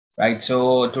Right,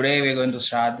 so today we're going to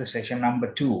start the session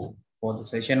number 2. For the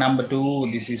session number 2,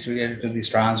 this is related to this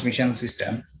transmission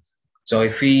system. So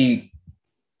if we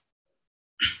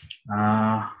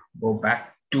go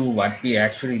back to what we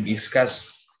actually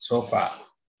discussed so far.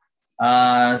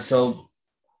 Uh, just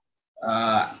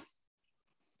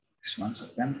 1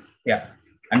 second. Yeah.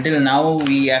 Until now,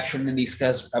 we actually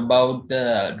discussed about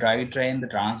the drivetrain, the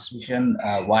transmission,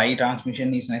 why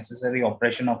transmission is necessary,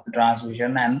 operation of the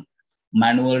transmission, and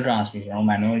manual transmission or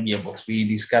manual gearbox. We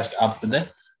discussed up to the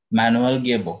manual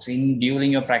gearbox. In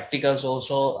during your practicals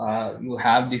also, you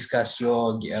have discussed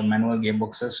your manual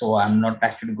gearboxes. So I'm not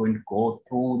actually going to go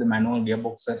through the manual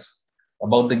gearboxes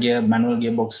about the manual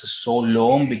gearboxes so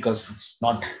long because it's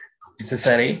not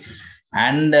necessary.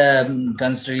 And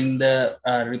considering the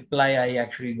reply I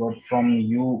actually got from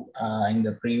you in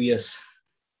the previous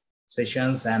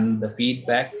sessions and the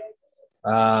feedback,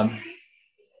 um,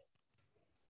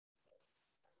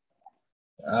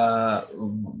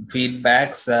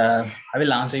 feedbacks, I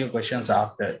will answer your questions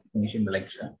after finishing the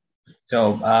lecture.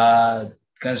 So,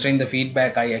 considering the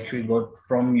feedback I actually got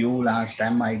from you last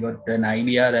time, I got an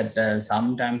idea that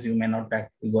sometimes you may not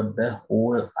actually got the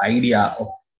whole idea of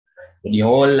the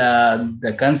whole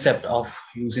the concept of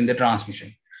using the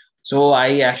transmission. So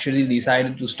I actually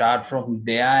decided to start from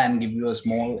there and give you a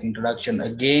small introduction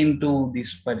again to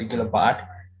this particular part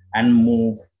and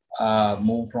move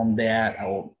from there,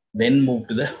 or then move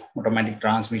to the automatic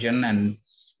transmission. And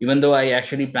even though I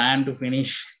actually plan to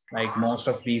finish like most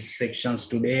of these sections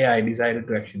today, I decided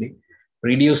to actually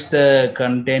reduce the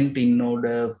content in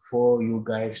order for you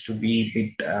guys to be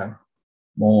a bit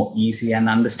more easy and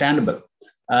understandable.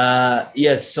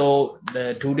 Yes, so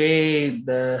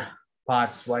the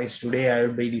parts wise today I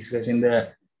will be discussing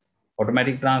the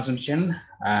automatic transmission,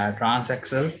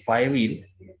 transaxle, five wheel.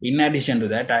 In addition to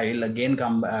that, I will again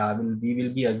come. We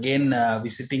will be again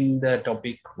visiting the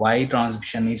topic why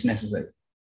transmission is necessary,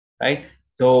 right?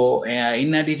 So,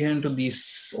 in addition to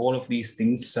these, all of these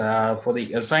things, for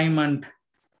the assignment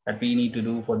that we need to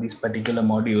do for this particular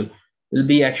module, we'll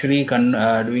be actually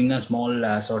doing a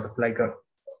small sort of like a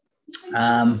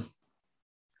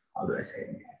how do I say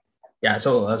it? Yeah,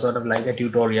 so sort of like a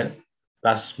tutorial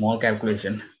plus small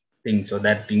calculation thing. So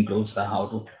that includes how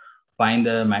to find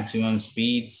the maximum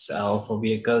speeds of a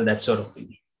vehicle, that sort of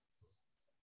thing.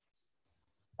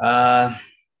 Uh,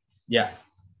 yeah,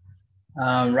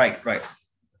 right.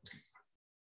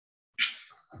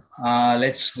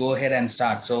 Let's go ahead and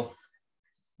start. So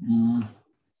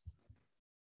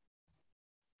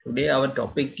today our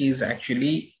topic is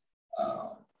actually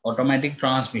automatic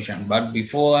transmission. But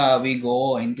before we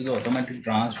go into the automatic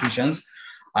transmissions,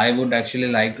 I would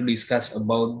actually like to discuss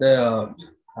about the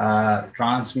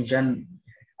transmission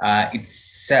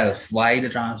itself, why the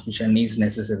transmission is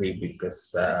necessary,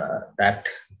 because that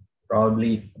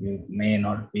probably you may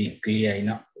not be clear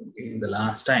enough in the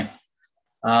last time.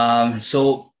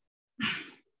 So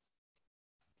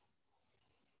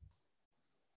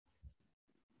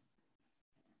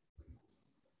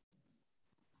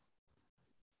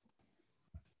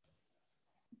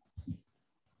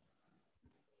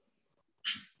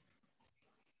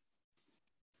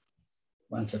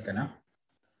 1 second.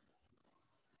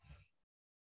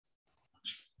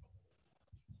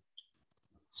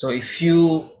 So if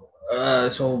you,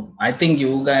 so I think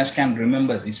you guys can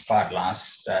remember this part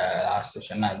last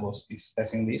session I was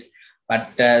discussing this,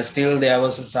 but still there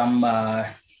was some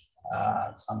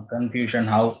confusion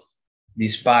how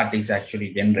this part is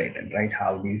actually generated, right?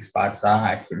 How these parts are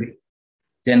actually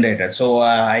generated. So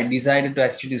I decided to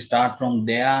actually start from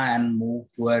there and move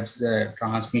towards the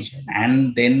transmission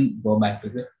and then go back to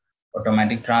the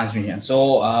automatic transmission.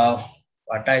 So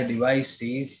what I devised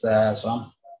is, so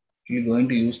I'm actually going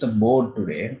to use the board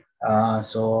today.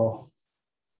 So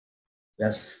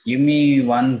just give me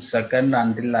 1 second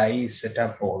until I set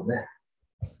up all the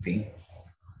thing.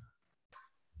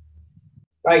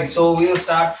 Right, so we'll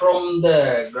start from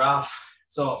the graph.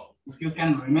 So if you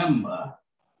can remember,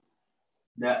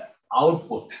 the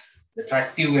output, the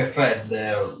tractive effort,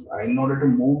 in order to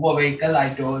move a vehicle,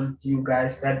 I told you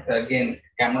guys that again,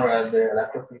 camera, the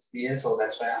laptop is here, so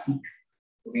that's why I'm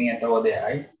putting it over there,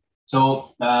 right?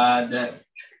 So the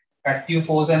tractive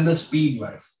force and the speed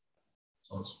wise.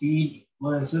 So speed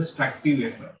versus tractive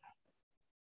effort.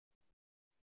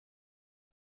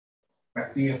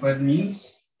 Tractive effort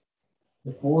means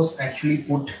the force actually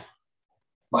put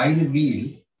by the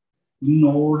wheel in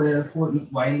order for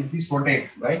while it is rotate,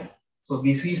 right? So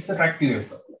this is the tractive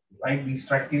effort, right? This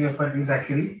tractive effort is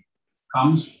actually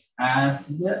comes as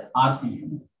the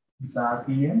RPM. This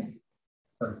RPM,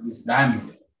 this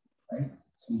diameter, right?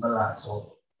 Simple as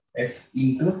so. F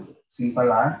into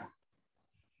simple R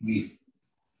V.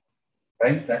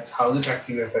 Right? That's how the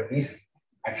tractive effect is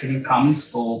actually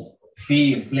comes to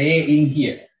play in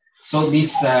here. So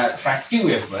this tractive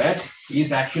effort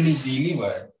is actually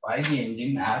delivered by the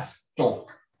engine as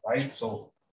torque, right?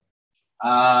 So,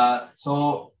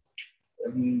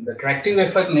 the tractive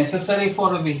effort necessary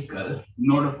for a vehicle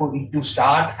in order for it to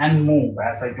start and move,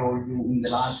 as I told you in the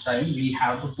last time, we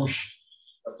have to push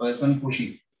the person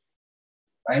pushing,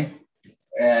 right?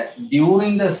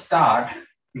 During the start,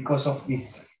 because of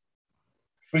this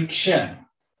friction,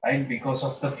 right? Because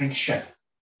of the friction,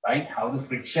 right? How the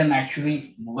friction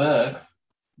actually works,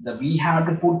 we have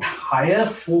to put higher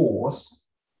force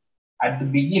at the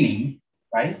beginning,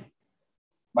 right?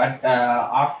 But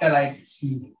after like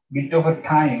bit of a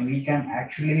time, we can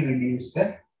actually reduce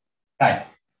the time,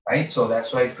 right? So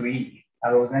that's why 3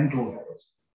 arrows and 2 arrows,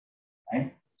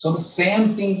 right? So the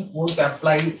same thing was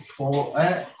applied for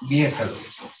a vehicle.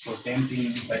 So same thing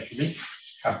is actually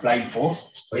applied for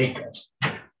vehicle.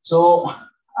 So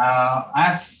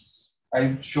as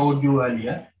I showed you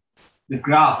earlier, the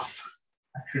graph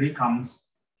actually comes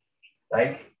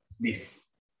like this,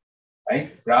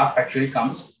 right? Graph actually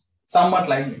comes somewhat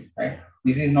like this, right?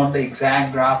 This is not the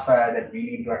exact graph that we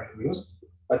need to actually use,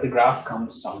 but the graph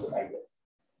comes something like this.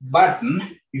 But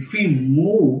if we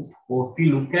move or if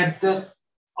we look at the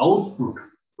output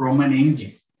from an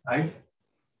engine, right?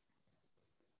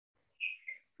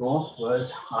 Torque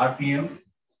versus RPM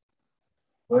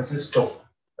versus torque,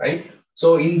 right?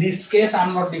 So in this case,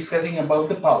 I'm not discussing about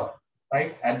the power,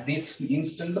 right? At this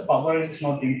instant, the power is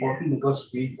not important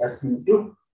because we just need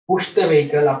to push the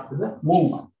vehicle up to the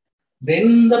movement.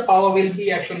 Then the power will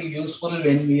be actually useful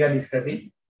when we are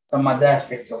discussing some other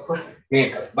aspects of a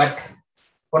vehicle. But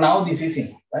for now, this is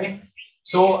enough, right?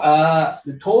 So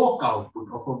the torque output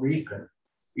of a vehicle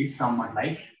is somewhat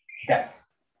like that.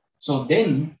 So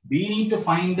then we need to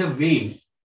find a way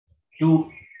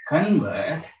to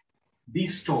convert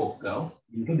this torque curve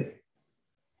into that,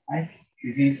 right?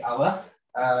 This is our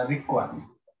requirement.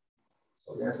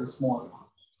 So there's a small,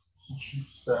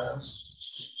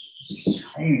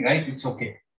 shiny, right? It's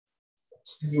okay.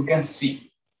 You can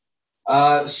see.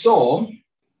 That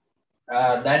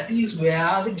is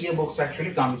where the gearbox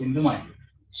actually comes into mind.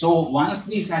 So once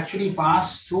this actually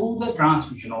passes through the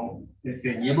transmission, or let's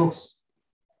say gearbox,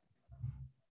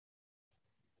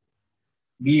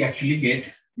 we actually get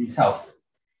this out.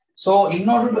 So in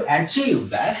order to achieve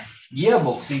that,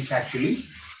 gearbox is actually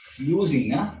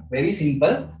using a very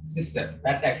simple system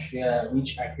that actually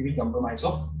which actually comprise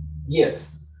of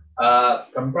gears,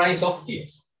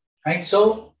 right?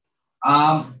 So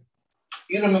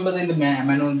you remember in the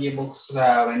manual gearbox,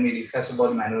 when we discussed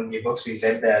about manual gearbox, we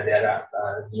said that there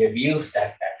are gear wheels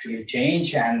that actually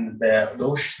change, and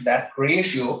that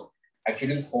ratio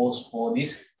actually calls for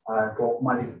this torque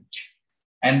multiplication.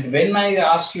 And when I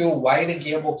asked you why the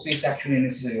gearbox is actually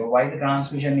necessary or why the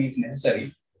transmission is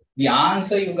necessary, the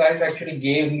answer you guys actually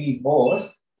gave me was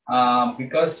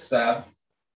because the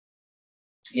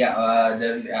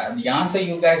answer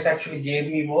you guys actually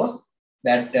gave me was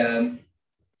that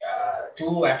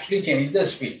to actually change the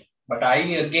speed. But I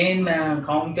again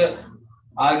counter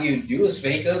argued use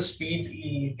vehicle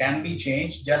speed can be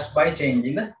changed just by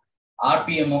changing the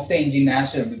RPM of the engine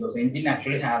as well, because engine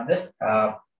actually have the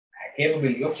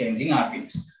capability of changing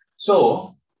RPMs.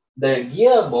 So the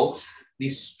gearbox,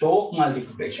 this torque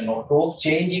multiplication or torque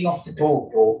changing of the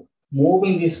torque or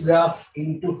moving this graph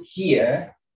into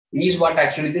here is what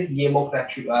actually the gearbox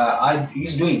actually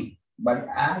is doing. But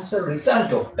as a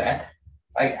result of that,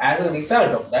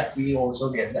 we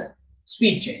also get the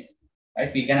speed change,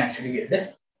 right? We can actually get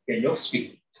the change of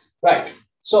speed, right?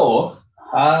 So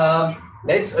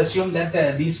let's assume that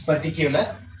this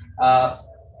particular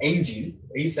engine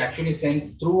is actually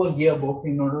sent through a gearbox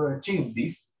in order to achieve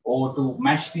this or to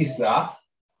match this graph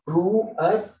through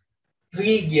a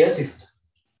 3-gear system,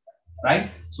 right?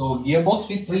 So gearbox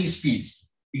with 3 speeds,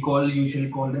 we usually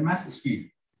call them as speed.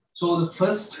 So the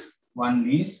first one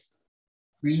is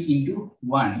 3 into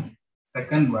 1,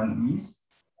 second one is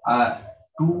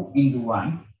 2 into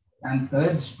 1, and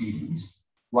third speed is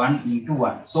 1 into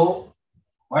 1. So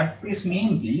what this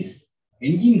means is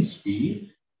engine speed,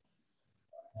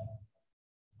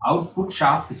 output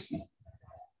shaft speed,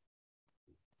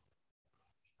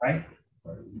 right?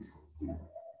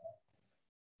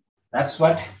 That's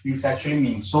what this actually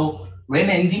means. So when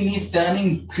engine is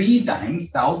turning 3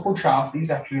 times, the output shaft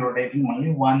is actually rotating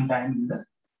only 1 time in the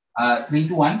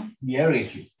 3-to-1 gear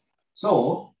ratio.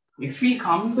 So if we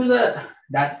come to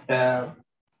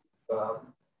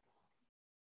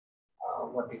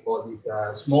what we call this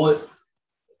small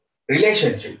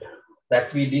relationship,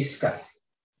 that we discussed.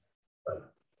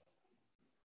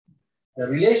 The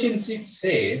relationship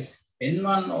says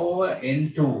N1 over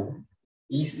N2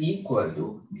 is equal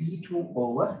to T2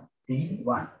 over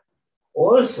T1.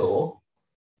 Also,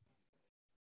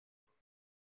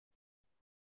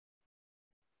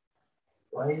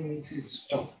 why is it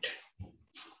stopped?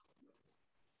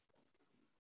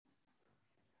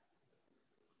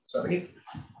 Sorry.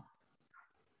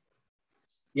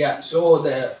 Yeah, so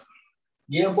the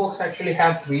gearbox actually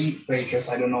have three ratios.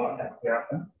 I don't know what that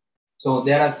happened. So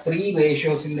there are three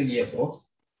ratios in the gearbox.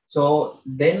 So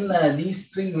then these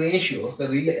three ratios,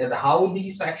 how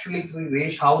these three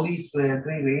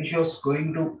ratios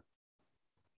going to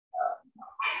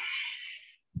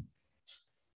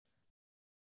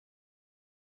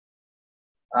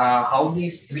how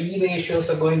these three ratios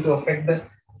are going to affect the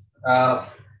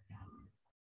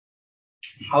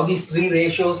how these three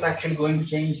ratios actually going to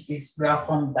change this graph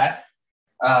from that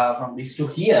from this to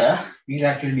here. These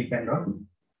actually depend on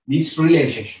this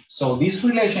relationship. So this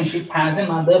relationship has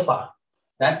another part.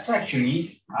 That's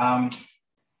actually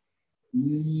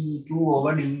E2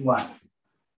 over D1,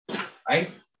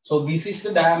 right? So this is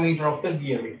the diameter of the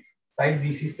gear wheels, right?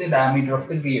 This is the diameter of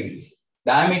the gear wheels.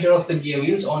 Diameter of the gear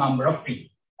wheels or number of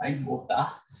teeth, right? Both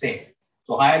are same.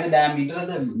 So higher the diameter,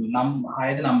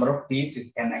 higher the number of teeth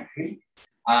it can actually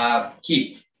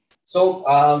keep. So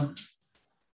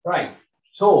right.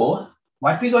 So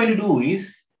what we're going to do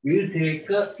is we'll take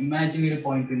an imaginary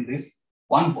point in this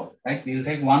one point, right? We'll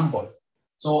take one point.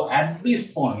 So at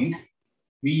this point,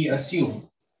 we assume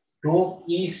torque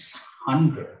is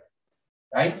 100,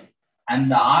 right? And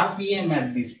the RPM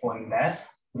at this point as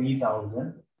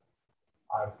 3000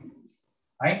 RPM,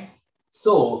 right?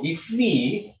 So if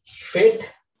we fit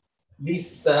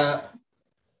this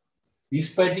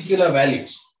these particular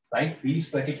values, right? These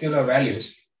particular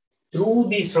values through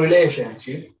this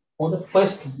relationship for the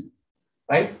first year,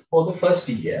 right? For the first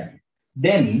year,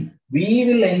 then we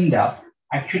will end up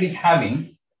actually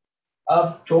having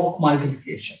a torque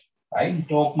multiplication, right?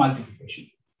 Torque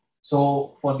multiplication.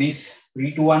 So for this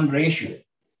 3:1 ratio,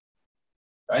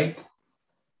 right?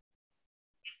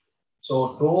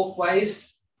 So torque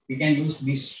wise, we can use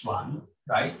this one,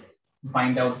 right? To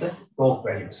find out the torque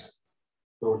values.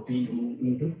 So T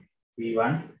into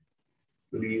V1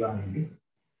 to V1 into.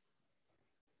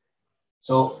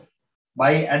 So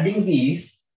by adding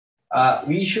these,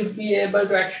 we should be able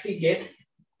to actually get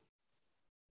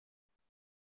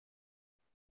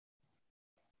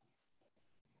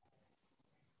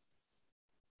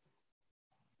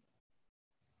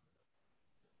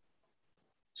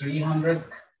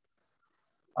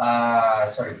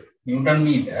Newton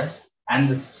meters, and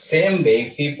the same way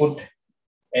if we put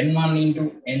N1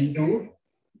 into N2,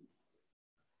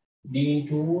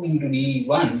 D2 into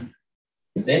D1,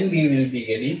 then we will be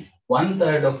getting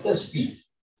 1/3 of the speed,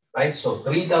 right? So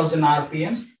 3000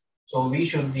 RPMs. So we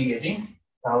should be getting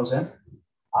 1000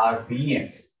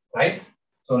 RPMs, right?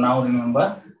 So now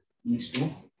remember these two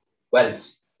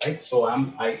values, right? So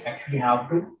I actually have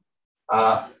to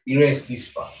erase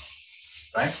this part,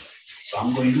 right? So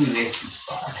I'm going to erase this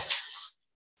part.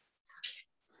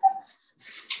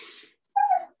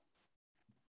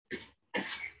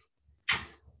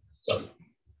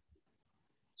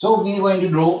 So we're going to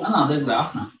draw another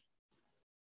graph now,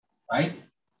 right?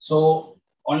 So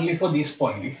only for this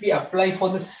point, if we apply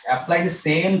the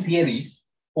same theory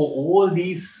for all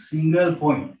these single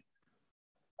points,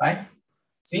 right?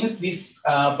 Since this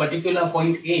particular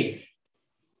point A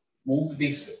moved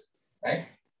this way, right?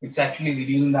 It's actually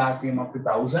reducing the RPM up to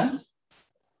 1000,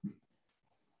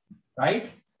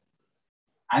 right?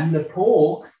 And the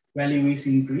torque value is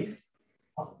increased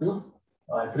up to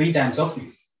 3 times of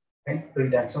this, right? 3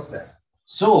 times of that.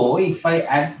 So if I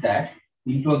add that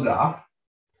into a graph,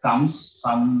 comes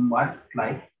somewhat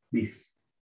like this,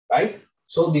 right?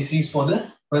 So this is for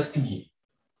the first gear,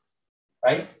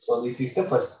 right? So this is the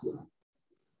first gear.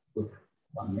 Good.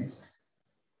 One next,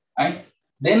 right?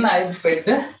 Then I fit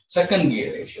the second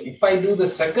gear ratio. If I do the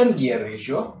second gear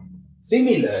ratio,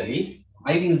 similarly,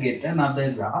 I will get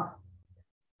another graph.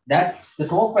 That's the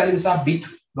torque values are a bit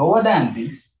lower than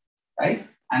this, right?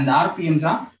 And the RPMs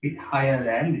are a bit higher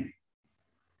than this,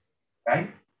 right?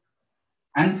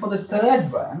 And for the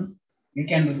third one, we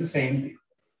can do the same thing.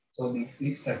 So this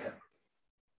is second.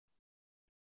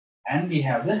 And we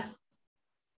have the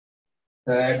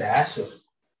third as well.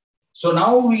 So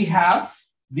now we have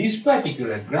this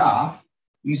particular graph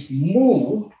is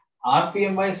moved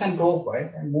RPM wise and torque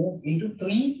wise and moved into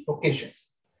 3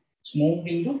 locations. It's moved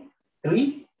into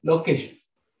 3 locations,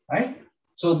 right?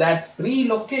 So that's 3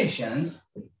 locations.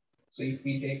 So if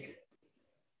we take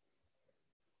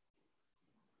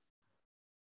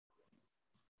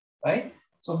right?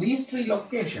 So these three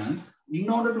locations, in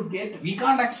order to get, we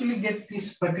can't actually get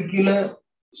this particular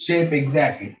shape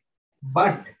exactly,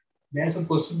 but there's a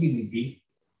possibility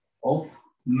of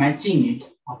matching it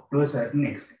up to a certain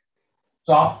extent.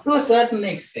 So up to a certain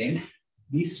extent,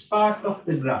 this part of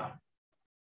the graph,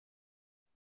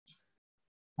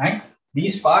 right?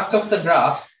 These parts of the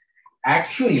graphs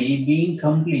actually being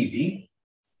completing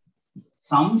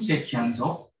some sections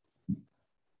of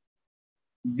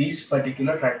this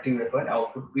particular tractive effort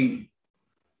output premium,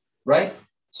 right?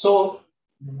 So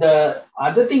the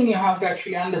other thing you have to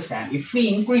actually understand, if we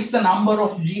increase the number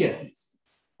of gears,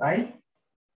 right?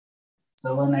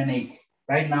 7 and 8,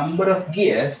 right? Number of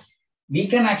gears, we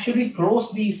can actually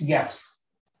close these gaps.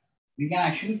 We can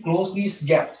actually close these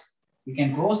gaps. We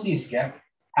can close these gaps,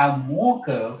 have more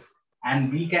curves,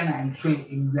 and we can actually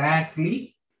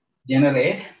exactly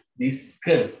generate this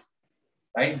curve,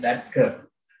 right? That curve.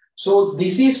 So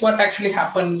this is what actually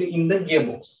happened in the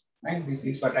gearbox, right? This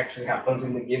is what actually happens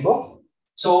in the gearbox.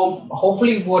 So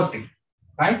hopefully it worked,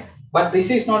 right? But this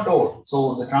is not all.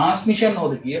 So the transmission or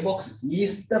the gearbox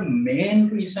is the main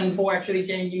reason for actually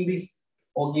changing this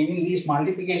or giving this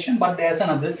multiplication, but there's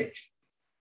another section,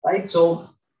 right? So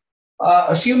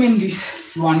assuming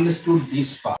this, you understood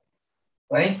this part,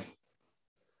 right?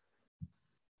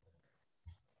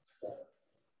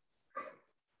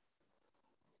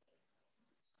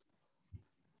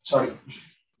 Sorry.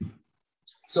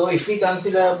 So if we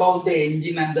consider about the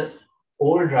engine and the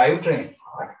whole drivetrain,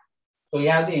 so you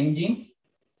have the engine,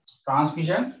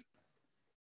 transmission,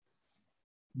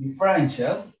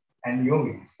 differential, and your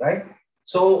wheels, right?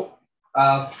 So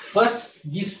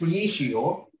first, this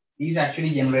ratio is actually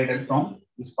generated from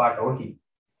this part over here,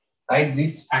 right?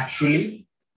 It's actually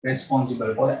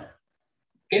responsible for that.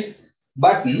 Okay,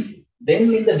 but then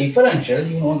with the differential,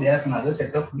 you know, there's another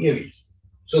set of gear wheels.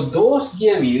 So those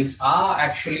gear wheels are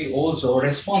actually also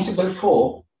responsible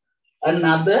for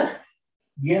another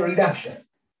gear reduction,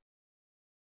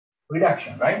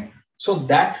 right? So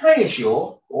that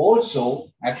ratio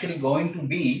also actually going to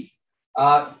be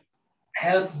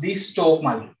help this torque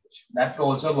multiplication. That's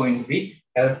also going to be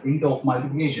help in torque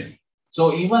multiplication.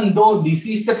 So even though this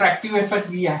is the tractive effort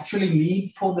we actually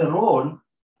need for the road,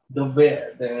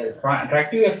 the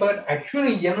tractive effort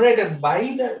actually generated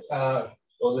by the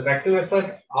so the tractive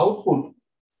effort output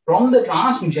from the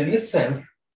transmission itself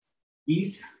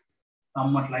is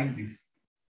somewhat like this,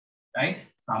 right?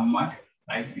 Somewhat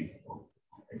like this.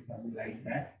 It's something like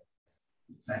that.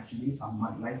 It's actually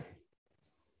somewhat like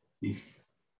this,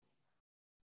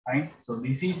 right? So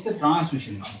this is the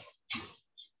transmission now.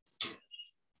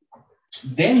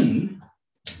 Then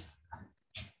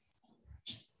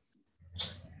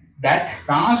that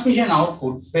transmission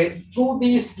output fed through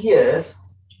these gears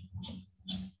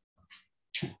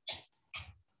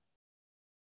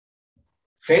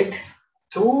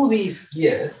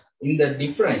in the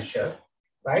differential,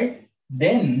 right?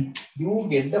 Then you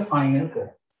get the final curve,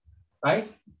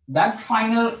 right? That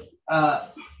final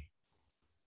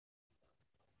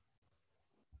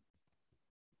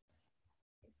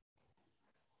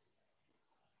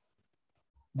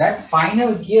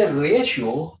gear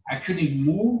ratio actually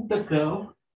moved the curve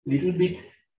a little bit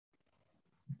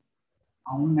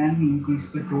down and increase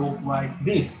the torque like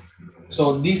this.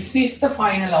 So this is the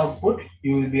final output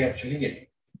you will be actually getting,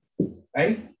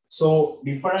 right? So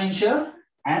differential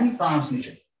and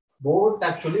transmission both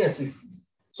actually assist.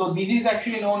 So this is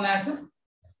actually known as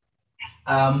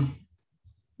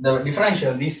the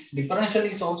differential. This differential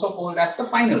is also called as the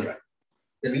final drive.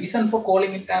 The reason for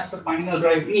calling it as the final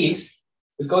drive is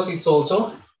because it's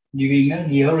also giving a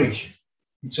gear ratio.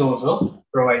 It's also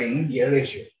providing a gear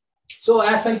ratio. So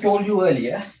as I told you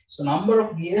earlier, so number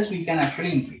of gears we can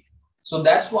actually increase. So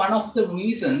that's one of the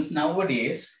reasons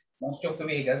nowadays most of the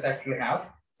vehicles actually have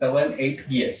 7, 8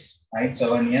 gears, right?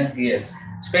 7 gears,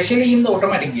 especially in the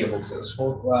automatic gearboxes.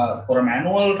 For a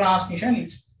manual transmission,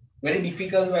 it's very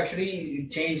difficult to actually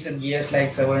change the gears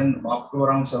like 7 up to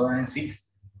around 7 and 6.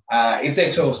 It's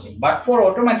exhausting. But for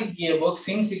automatic gearbox,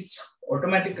 since it's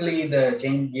automatically the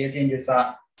gear changes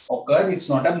are occurred, it's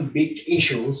not a big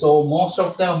issue. So most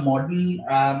of the modern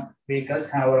vehicles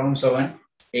have around 7,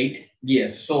 8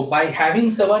 gears. So by having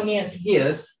 7, 8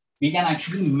 gears, we can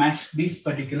actually match this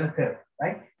particular curve,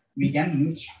 right? We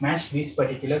can match this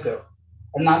particular curve.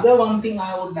 Another one thing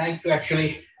I would like to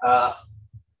actually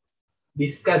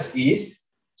discuss is,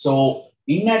 so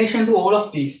in addition to all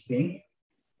of these things,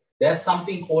 there's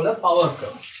something called a power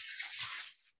curve,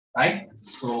 right?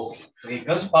 So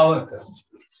vehicle's power curve.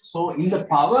 So in the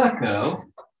power curve,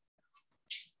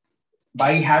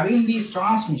 by having this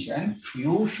transmission,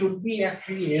 you should be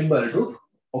actually able to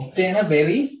obtain a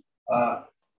very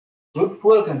good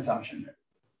fuel consumption value.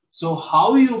 So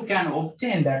how you can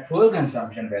obtain that fuel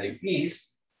consumption value is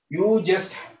you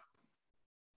just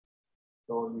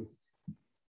so this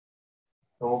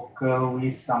torque curve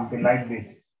is something like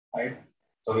this, right?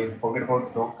 So we'll forget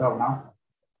about torque curve now,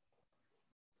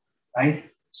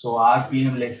 right? So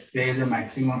RPM, let's say the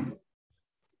maximum.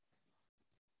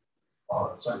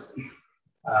 Oh, sorry.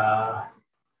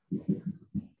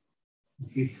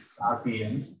 This is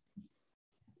RPM,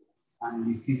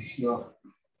 and this is your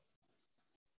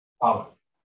power,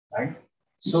 right?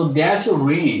 So there's a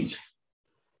range.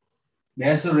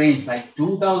 There's a range like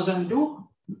 2000 to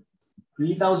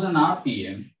 3000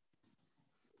 RPM.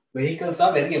 Vehicles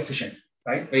are very efficient,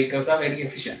 right? Vehicles are very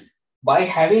efficient. By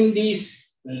having these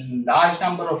large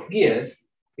number of gears,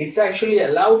 it's actually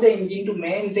allowed the engine to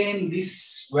maintain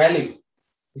this value,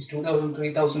 this 2000,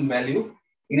 3000 value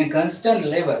in a constant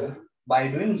level. By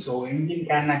doing so, engine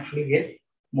can actually get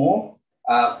more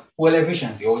fuel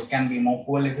efficiency, or it can be more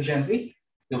fuel efficiency.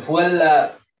 The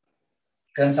fuel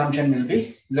consumption will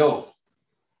be low,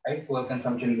 right? Fuel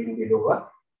consumption will be lower.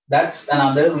 That's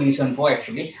another reason for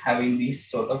actually having these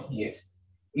sort of gears.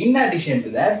 In addition to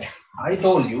that, I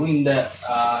told you in the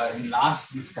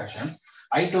last discussion,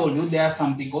 I told you there's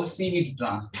something called CVT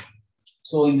transmission.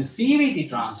 So in the CVT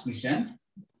transmission,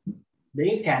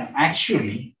 they can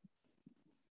actually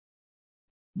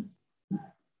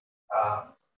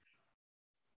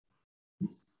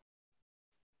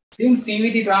since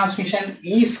CVT transmission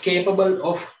is capable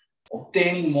of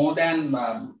obtaining more than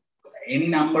any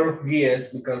number of gears,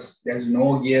 because there's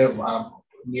no gear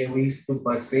wheels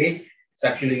per se, it's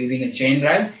actually using a chain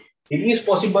drive, it is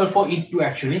possible for it to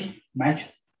actually match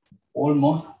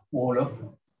almost all of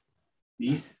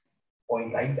these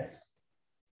points like that.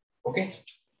 Okay,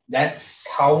 that's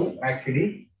how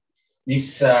actually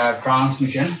this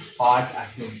transmission part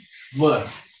actually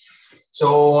works.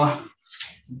 So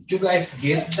did you guys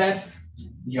get that?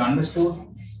 You understood?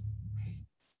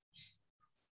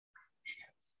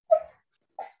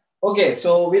 Okay,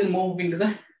 so we'll move into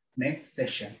the next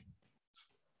session.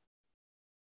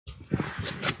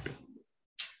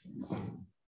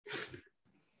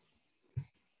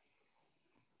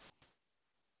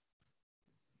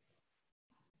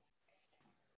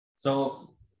 So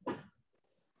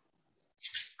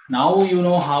now you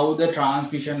know how the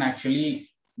transmission actually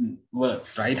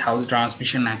works, right? How the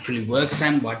transmission actually works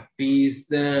and what is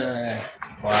the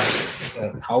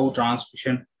how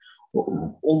transmission,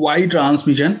 why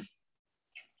transmission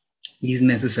is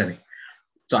necessary.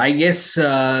 So I guess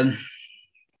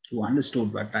you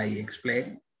understood what I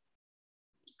explained.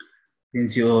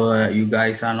 Since you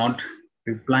guys are not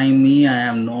replying me, I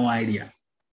have no idea.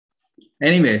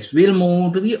 Anyways, we'll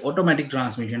move to the automatic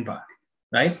transmission part,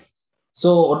 right?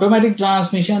 So automatic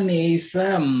transmission is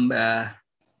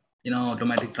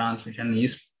automatic transmission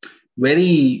is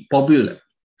very popular,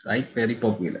 right? Very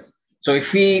popular. So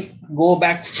if we go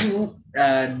back to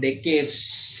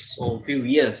decades or few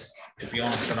years, to be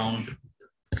honest,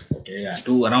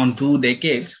 around 2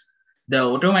 decades, the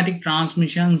automatic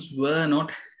transmissions were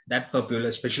not that popular,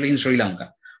 especially in Sri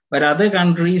Lanka. But other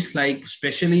countries,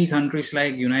 especially countries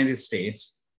like United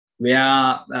States,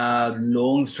 where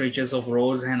long stretches of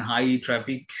roads and high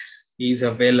traffic is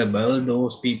available,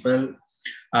 those people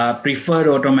prefer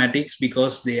automatics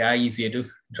because they are easier to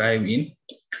drive in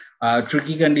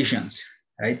tricky conditions,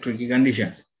 right? Tricky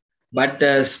conditions. But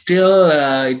still,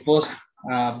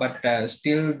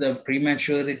 still the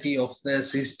prematurity of the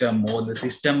system, or the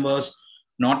system was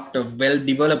not well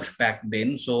developed back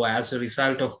then. So as a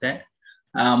result of that,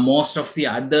 most of the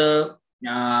other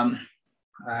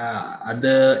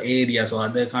areas or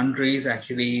other countries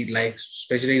actually,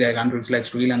 especially the countries like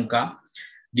Sri Lanka,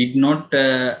 did not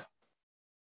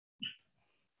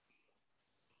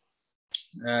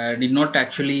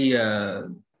actually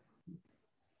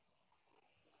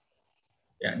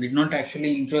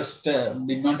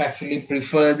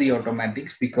prefer the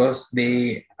automatics because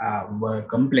they were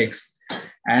complex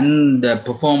and the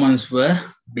performance were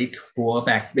a bit poor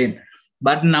back then.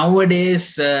 But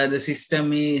nowadays, the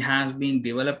system has been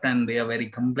developed and they are very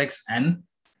complex and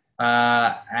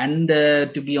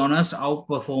to be honest,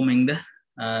 outperforming the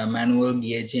manual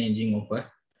gear changing of a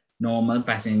normal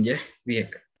passenger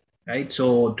vehicle, right?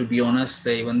 So to be honest,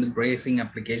 even the bracing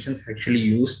applications actually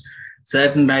use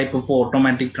certain type of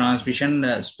automatic transmission,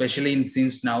 especially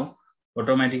since now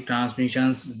automatic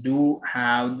transmissions do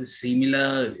have the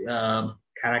similar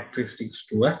characteristics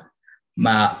to a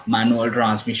manual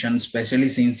transmission, especially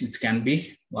since it can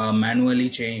be manually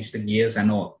change the gears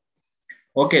and all.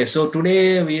 Okay, so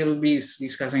today we will be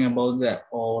discussing about the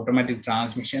automatic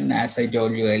transmission. As I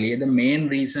told you earlier, the main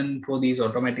reason for these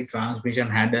automatic transmission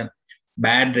had a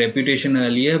bad reputation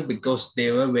earlier because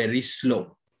they were very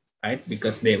slow, right?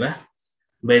 Because they were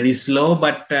very slow,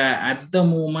 but at the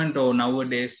moment or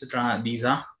nowadays, these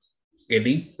are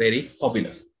getting very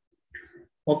popular.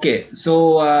 Okay,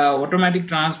 so automatic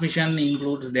transmission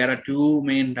includes, there are two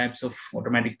main types of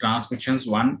automatic transmissions.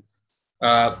 One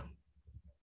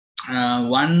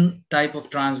type of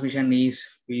transmission is,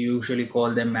 we usually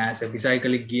call them as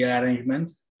epicyclic gear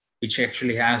arrangements, which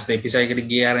actually has the epicyclic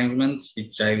gear arrangements,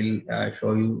 which I will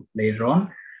show you later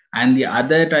on. And the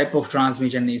other type of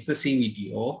transmission is the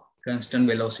CVT, or constant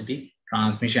velocity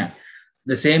transmission.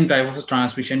 The same type of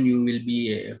transmission you will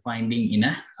be finding in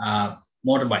a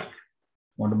motorbike.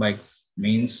 Motorbikes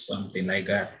means something like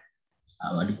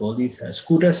what do you call these?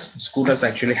 Scooters. Scooters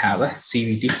actually have a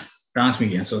CVT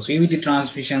transmission. So CVT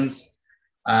transmissions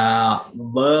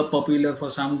were popular for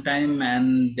some time,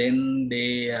 and then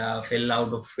they fell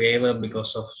out of favor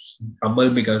because of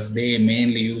trouble, because they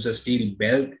mainly use a steel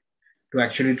belt to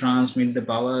actually transmit the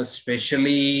power,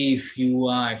 especially if you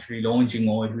are actually launching,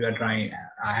 or if you are trying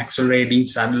accelerating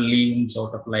suddenly in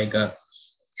sort of like a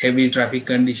heavy traffic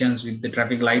conditions with the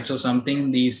traffic lights or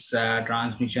something. These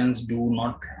transmissions do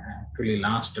not actually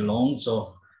last long.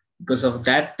 So because of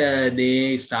that,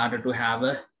 they started to have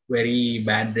a very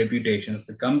bad reputations.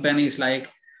 The companies like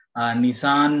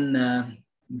Nissan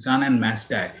and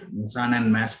Mazda. Nissan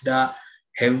and Mazda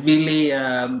heavily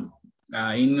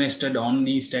invested on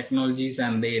these technologies,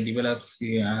 and they developed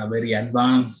very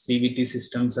advanced CVT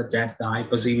systems, such as the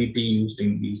Hyper CVT used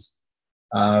in these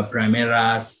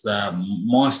Primeras,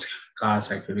 most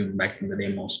cars actually back in the day,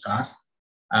 most cars,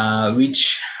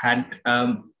 which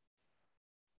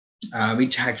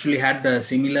actually had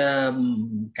similar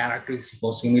characteristics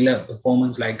or similar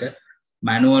performance like a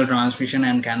manual transmission,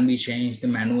 and can be changed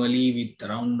manually with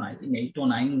around, I think, 8 or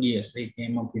 9 gears. They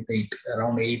came up with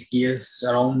around 8 gears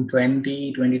around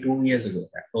 22 years ago.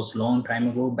 That was a long time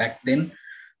ago. Back then,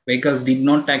 vehicles did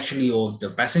not actually, or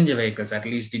the passenger vehicles at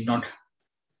least, did not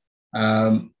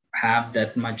have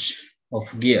that much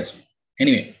of gears.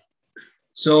 Anyway,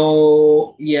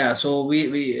 so yeah, so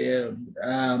we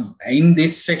in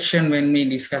this section, when we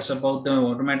discuss about the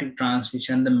automatic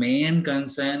transmission, the main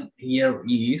concern here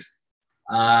is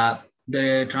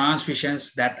the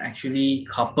transmissions that actually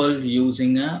coupled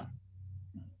using a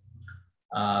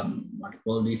what you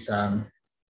call this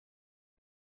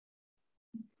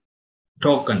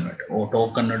torque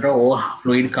converter or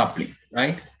fluid coupling,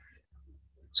 right?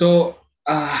 So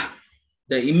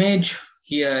the image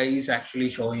here is actually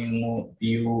showing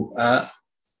you a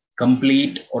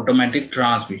complete automatic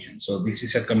transmission. So this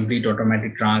is a complete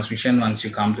automatic transmission. Once you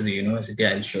come to the university,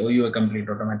 I'll show you a complete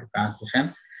automatic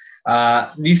transmission.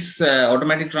 This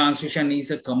automatic transmission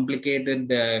is a complicated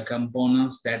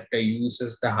components that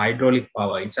uses the hydraulic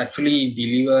power. It's actually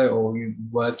deliver or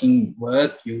work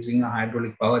using a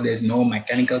hydraulic power. There's no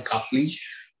mechanical coupling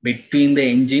between the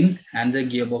engine and the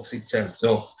gearbox itself.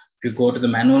 So if you go to the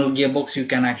manual gearbox, you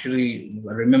can actually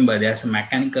remember there's a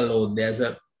mechanical, or there's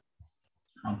a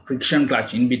friction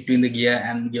clutch in between the gear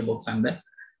and gearbox and the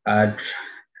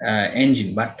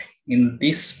engine. But in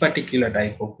this particular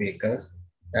type of vehicles,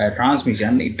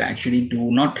 transmission, it actually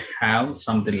do not have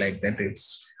something like that.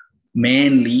 It's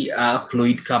mainly a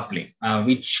fluid coupling,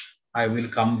 which I will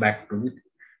come back to it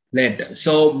later.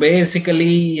 So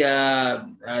basically,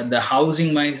 the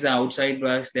housing wise, the outside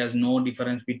wise, there's no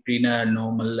difference between a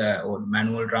normal or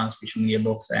manual transmission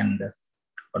gearbox and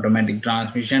automatic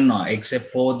transmission,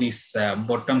 except for this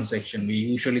bottom section. We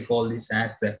usually call this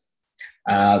as the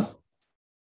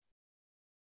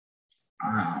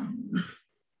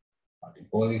what we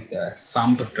call this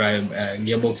sump drive,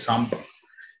 gearbox sump,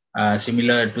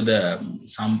 similar to the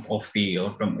sump of the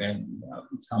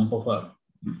sump of a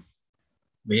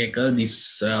vehicle.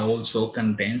 This also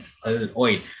contains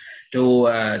oil.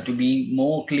 To be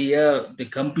more clear, the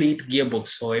complete gearbox,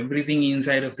 so everything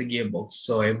inside of the gearbox,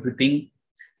 so everything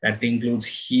that includes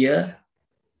here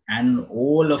and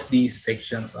all of these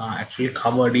sections are actually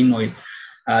covered in oil.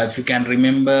 If you can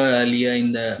remember earlier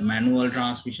in the manual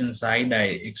transmission side, I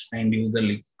explained you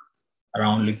the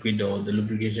around liquid, or the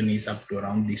lubrication is up to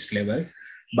around this level.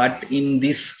 But in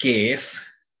this case,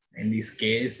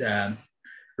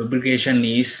 lubrication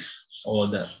is, or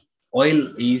the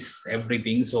oil is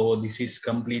everything. So this is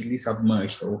completely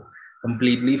submerged or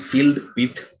completely filled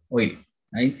with oil,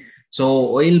 right? So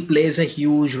oil plays a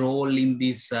huge role in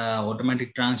this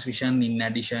automatic transmission. In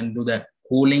addition to the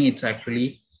cooling, it's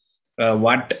actually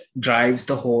what drives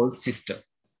the whole system,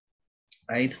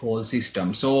 right? Whole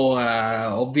system. So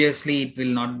obviously it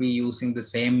will not be using the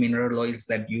same mineral oils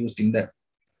that used in the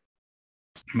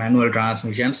manual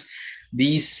transmissions.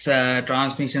 these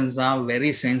transmissions are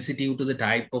very sensitive to the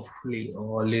type of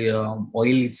oil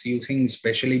it's using,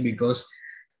 especially because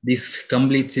this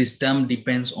complete system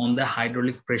depends on the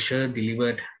hydraulic pressure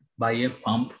delivered by a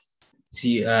pump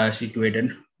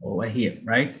situated over here,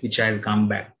 right? Which I'll come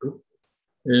back to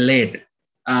later.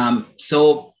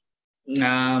 So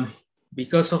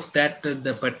because of that,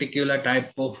 the particular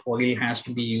type of oil has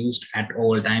to be used at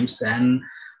all times, and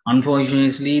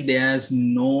unfortunately, there's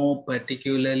no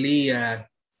particularly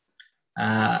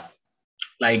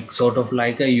like sort of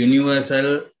like a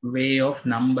universal way of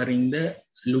numbering the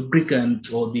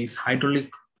lubricant or these hydraulic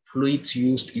fluids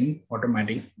used in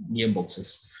automatic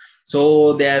gearboxes.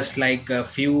 So there's like a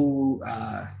few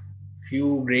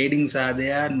gradings are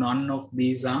there. None of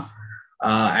these are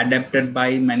adapted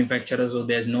by manufacturers, so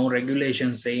there's no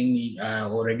regulation saying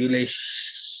or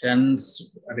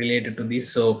regulations related to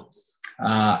this. So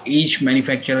each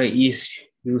manufacturer is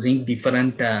using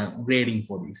different grading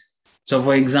for this. So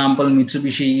for example,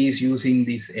 Mitsubishi is using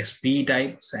these SP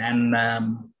types, and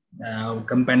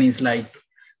companies like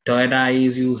Toyota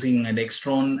is using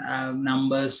Dextron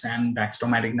numbers and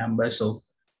Daxtomatic numbers. So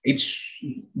it's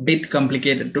a bit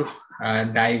complicated to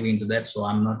dive into that. So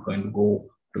I'm not going to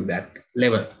go to that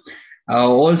level.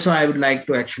 Also, I would like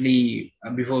to actually,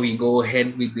 before we go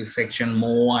ahead with this section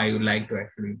more, I would like to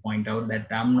actually point out that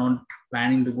I'm not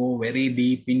planning to go very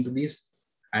deep into this.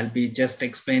 I'll be just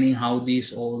explaining how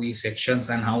all these sections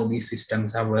and how these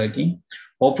systems are working.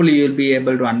 Hopefully, you'll be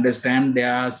able to understand.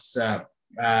 There's,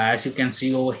 as you can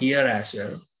see over here as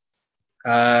well,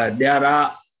 there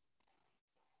are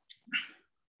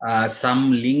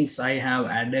some links I have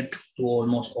added to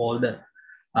almost all the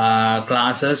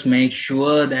classes. Make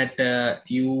sure that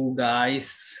you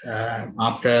guys,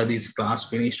 after this class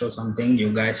finished or something,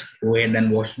 you guys go ahead and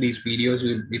watch these videos.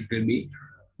 It will be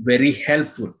very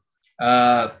helpful.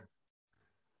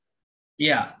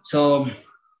 Yeah, so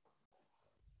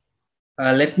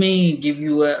let me give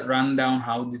you a rundown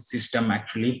how this system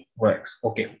actually works.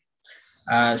 Okay,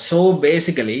 so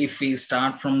basically, if we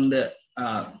start from the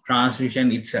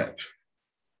transmission itself,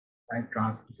 right?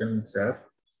 Transmission itself.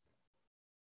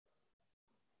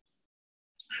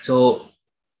 So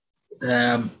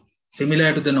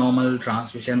similar to the normal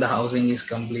transmission, the housing is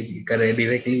completely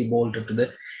directly bolted to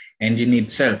the engine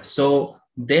itself. So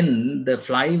then the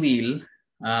flywheel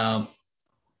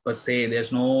per se,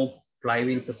 there's no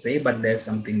flywheel per se, but there's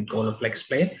something called a flex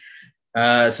plate.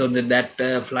 So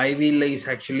that flywheel is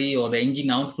actually, or the engine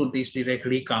output is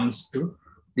directly comes to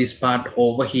this part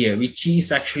over here, which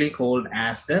is actually called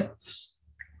as the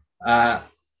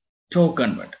torque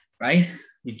converter, right?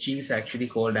 Which is actually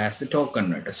called as the torque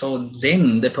converter. So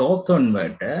then the torque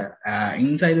converter,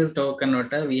 inside the torque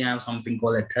converter, we have something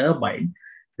called a turbine.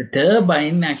 The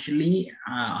turbine actually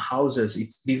houses,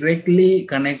 it's directly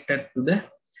connected to the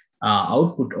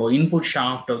output or input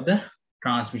shaft of the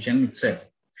transmission itself.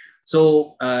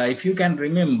 So if you can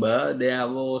remember, there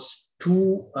was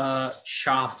two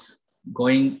shafts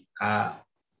going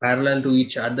parallel to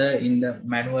each other in the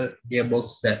manual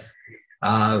gearbox. That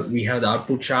we have the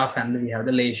output shaft and we have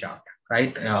the lay shaft,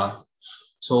 right?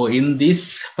 So in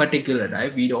this particular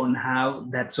type, we don't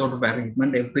have that sort of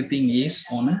arrangement. Everything is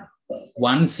on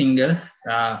one single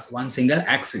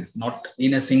axis, not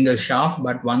in a single shaft,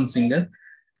 but one single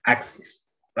axis,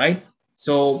 right?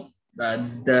 So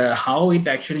how it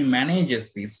actually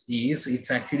manages this is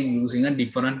it's actually using a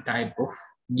different type of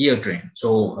gear train.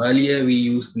 So earlier we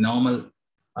used normal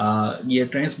gear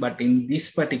trains, but in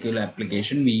this particular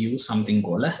application we use something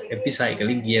called a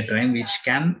epicyclic gear train, which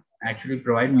can actually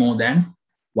provide more than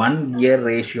one gear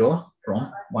ratio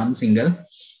from one single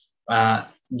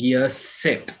gear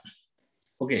set.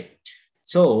 Okay,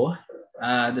 so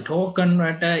the torque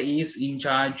converter is in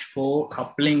charge for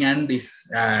coupling and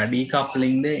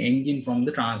decoupling the engine from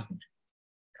the transmission,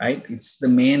 right? It's the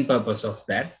main purpose of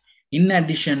that. In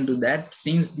addition to that,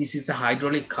 since this is a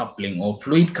hydraulic coupling or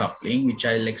fluid coupling, which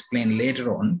I'll explain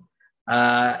later on,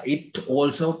 it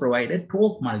also provided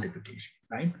torque multiplication,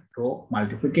 right? Torque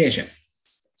multiplication.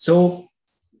 So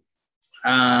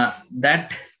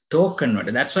that torque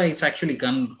converter, that's why it's actually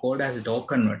called as a torque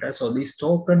converter. So this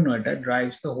torque converter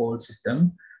drives the whole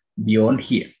system beyond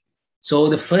here. So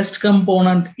the first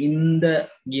component in the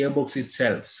gearbox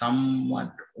itself,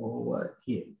 somewhat over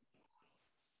here,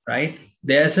 right?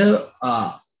 There's a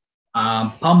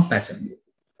pump assembly,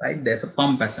 right? There's a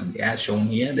pump assembly as shown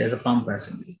here. There's a pump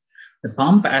assembly. The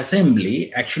pump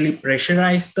assembly actually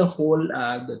pressurized the whole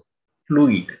the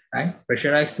fluid, right?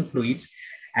 Pressurize the fluids,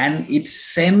 and it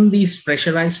sends this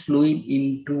pressurized fluid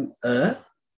into a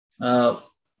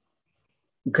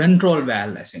control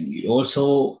valve assembly.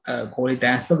 Also call it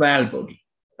as the valve body,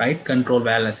 right? Control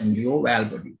valve assembly or valve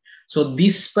body. So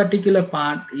this particular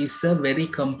part is a very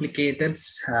complicated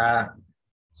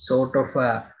sort of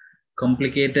a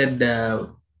complicated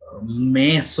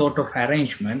maze sort of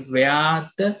arrangement where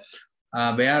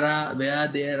where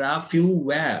there are few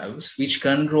valves which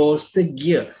controls the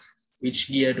gears, which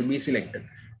gear to be selected.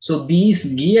 So these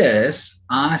gears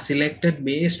are selected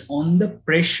based on the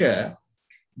pressure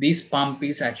this pump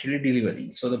is actually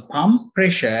delivering. So the pump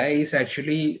pressure is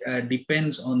actually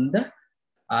depends on the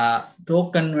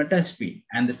torque converter speed,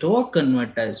 and the torque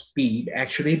converter speed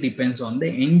actually depends on the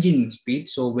engine speed.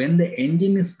 So when the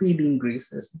engine speed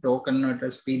increases, the torque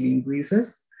converter speed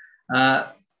increases,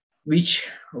 which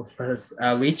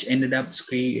ended up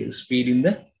speeding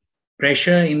the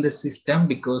pressure in the system,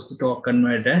 because the torque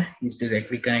converter is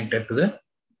directly connected to the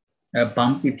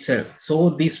pump itself. So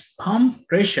this pump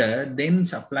pressure then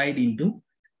supplied into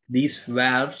these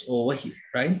valves over here,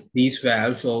 right? These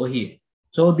valves over here.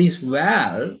 So these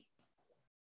valves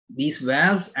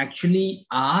actually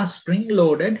are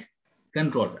spring-loaded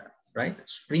control valves, right?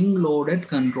 Spring-loaded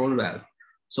control valve.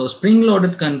 So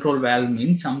spring-loaded control valve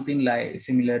means something like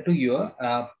similar to your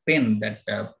pen, that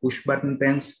push-button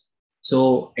pens.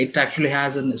 So it actually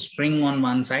has a spring on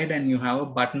one side, and you have a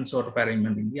button sort of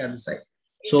arrangement in the other side.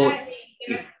 So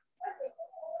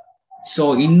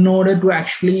in order to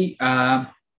actually,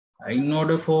 in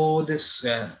order for this,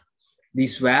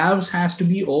 these valves has to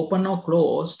be open or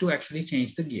closed to actually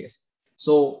change the gears.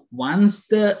 So once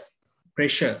the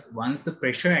pressure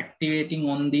activating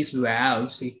on these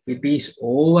valves, if it is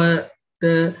over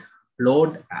the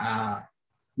load,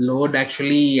 load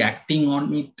actually acting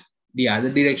on it the other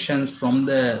directions from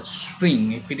the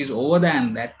spring, if it is over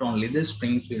than that, only the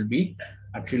springs will be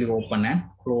actually open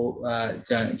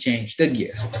and change the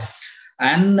gears.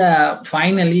 And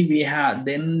finally we have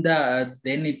then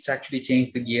it's actually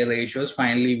changed the gear ratios.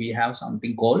 Finally we have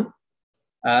something called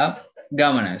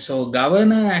governor. So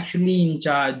governor actually in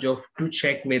charge of to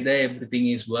check whether everything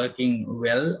is working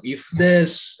well. If the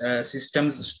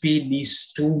system's speed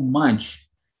is too much,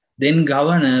 then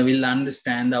governor will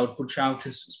understand the output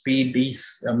shaft speed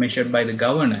is measured by the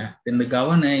governor. Then the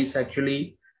governor is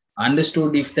actually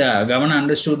understood. If the governor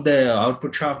understood the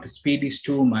output shaft speed is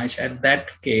too much, at that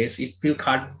case it will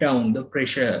cut down the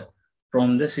pressure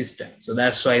from the system. So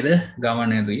that's why the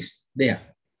governor is there.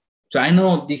 So I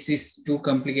know this is too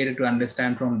complicated to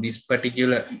understand from this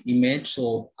particular image,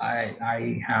 so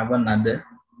I have another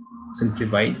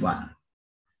simplified one,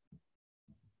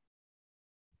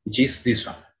 which is this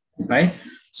one, right?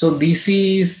 So this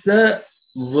is the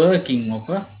working of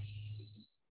a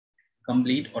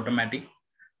complete automatic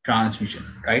transmission,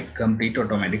 right? Complete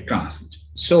automatic transmission.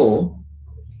 So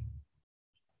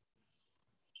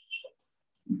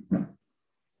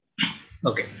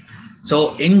okay,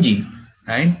 so engine,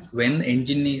 right? When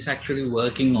engine is actually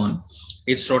working on,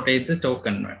 it's rotate the torque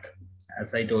converter.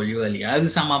 As I told you earlier, I will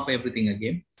sum up everything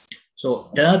again.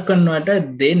 So torque converter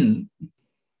then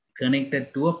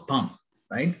connected to a pump,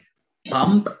 right?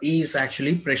 Pump is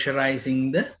actually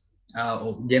pressurizing the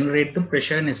generate the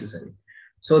pressure necessary.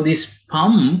 So this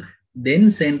pump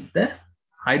then sent the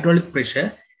hydraulic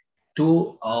pressure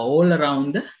to all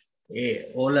around the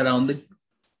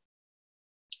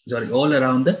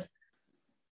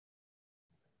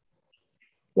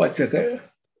what's it?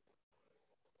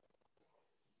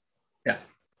 Yeah.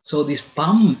 So this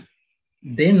pump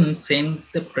then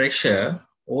sends the pressure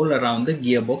all around the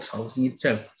gearbox housing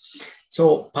itself.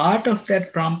 So part of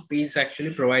that pump is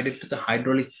actually provided to the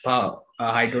hydraulic power,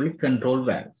 hydraulic control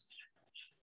valves.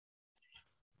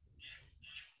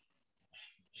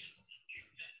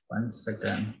 One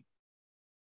second.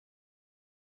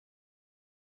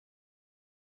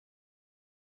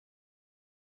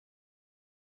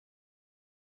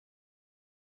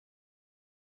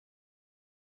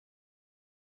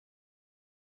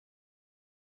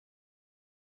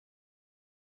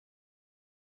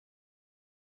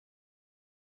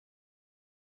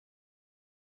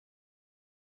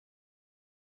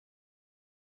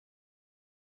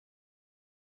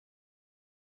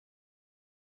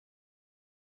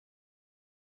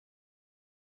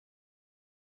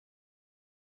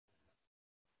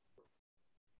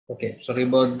 Okay, sorry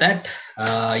about that.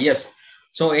 Yes,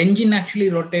 so engine actually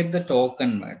rotate the torque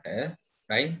converter,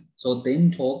 right? So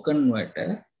then torque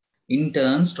converter in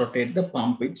turns rotate the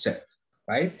pump itself,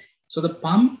 right? So the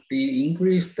pump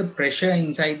increase the pressure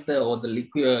inside the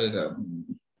liquid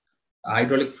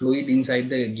hydraulic fluid inside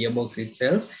the gearbox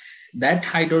itself. That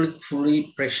hydraulic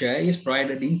fluid pressure is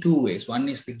provided in two ways. One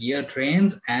is the gear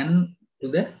trains and to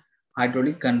the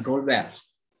hydraulic control valves.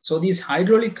 So these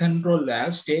hydraulic control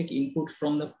valves take input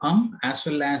from the pump as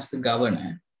well as the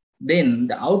governor. then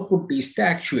the output is the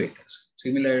actuators,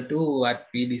 similar to what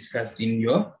we discussed in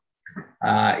your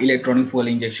electronic fuel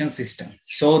injection system.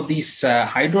 So these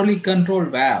hydraulic control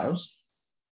valves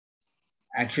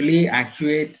actually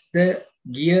actuates the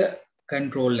gear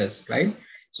controllers, right?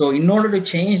 So in order to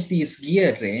change these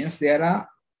gear trains, there are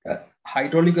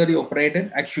hydraulically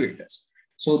operated actuators.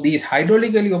 So these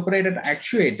hydraulically operated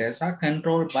actuators are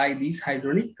controlled by these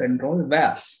hydraulic control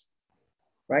valves,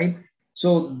 right?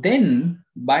 So then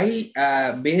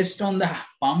based on the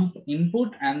pump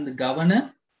input and the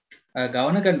governor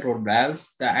control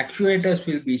valves, the actuators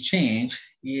will be changed.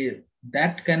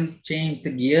 That can change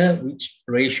the gear, which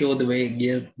ratio the way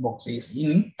gearbox is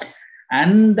in,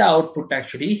 and the output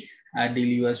actually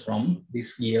delivers from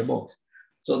this gearbox.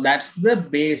 So that's the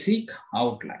basic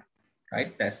outline,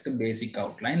 right? That's the basic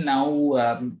outline. Now,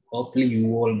 hopefully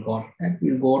you all got that.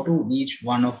 We'll go to each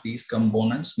one of these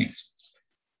components next.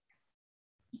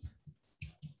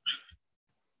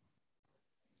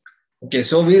 Okay,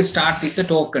 so we'll start with the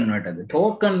torque converter. The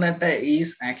torque converter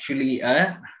is actually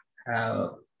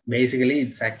basically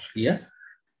it's actually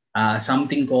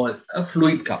something called a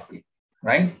fluid coupling,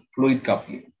 right? Fluid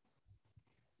coupling.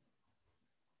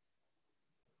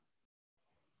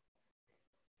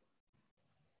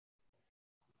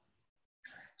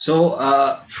 So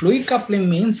fluid coupling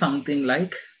means something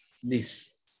like this.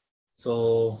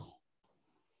 So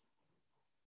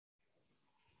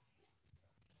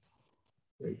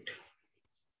wait.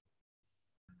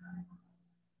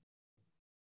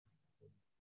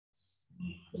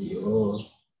 Oh.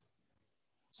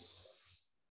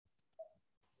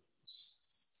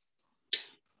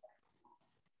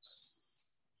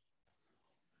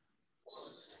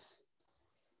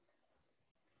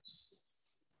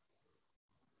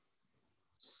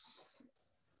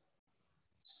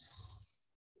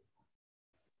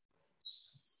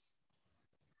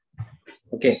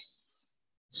 Okay,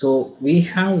 so we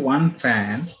have one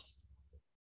fan,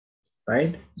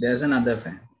 right? There's another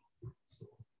fan,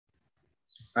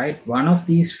 right? One of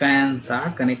these fans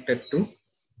are connected to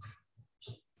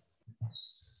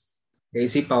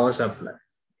AC power supply,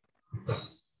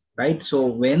 right? So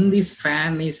when this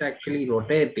fan is actually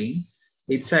rotating,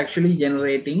 it's actually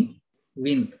generating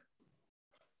wind,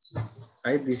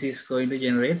 right? This is going to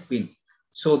generate wind.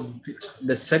 So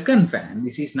the second fan,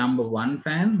 this is number one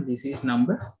fan, this is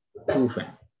number two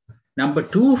fan. Number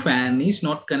two fan is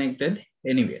not connected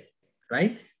anywhere,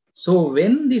 right? So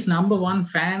when this number one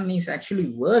fan is actually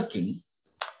working,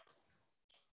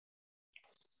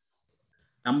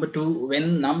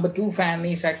 when number two fan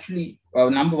is actually,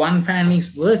 number one fan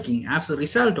is working, as a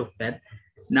result of that,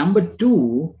 number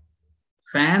two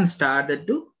fan started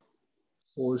to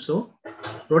also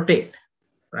rotate,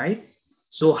 right?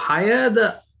 So higher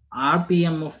the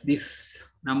RPM of this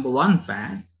number one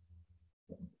fan,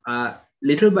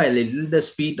 little by little, the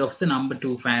speed of the number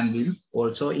two fan will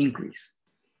also increase,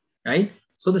 right?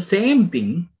 So the same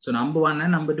thing, so number one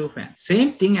and number two fan,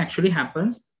 same thing actually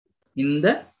happens in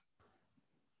the,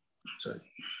 sorry.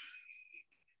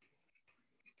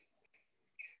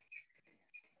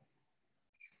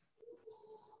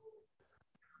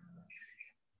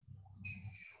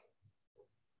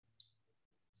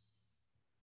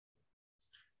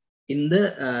 In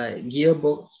the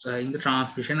gearbox, in the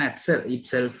transmission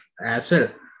itself as well.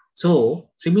 So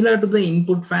similar to the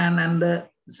input fan and the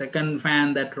second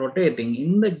fan that rotating,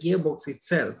 in the gearbox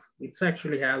itself, it's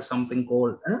actually have something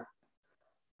called a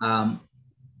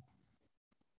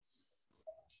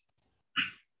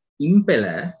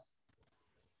impeller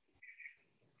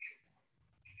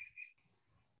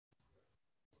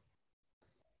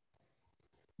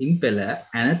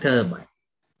and a turbine,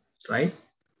 right?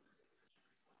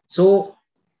 So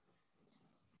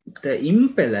the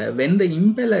impeller, when the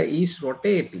impeller is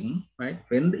rotating, right?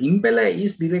 When the impeller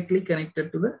is directly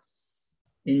connected to the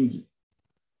engine,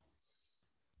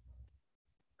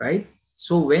 right?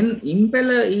 So when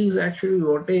impeller is actually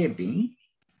rotating,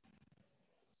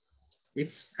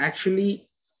 it's actually,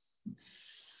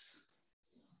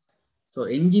 so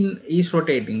engine is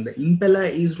rotating, the impeller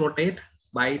is rotate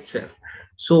by itself.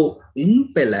 So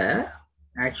impeller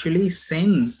actually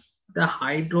sends the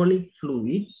hydraulic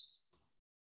fluid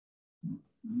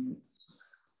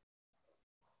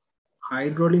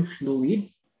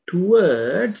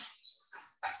towards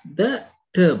the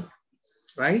turbine,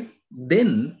 right?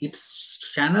 Then it's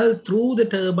channeled through the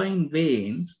turbine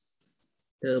vanes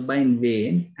and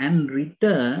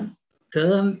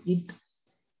turn it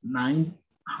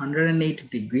 980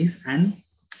 degrees and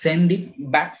send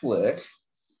it backwards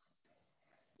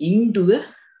into the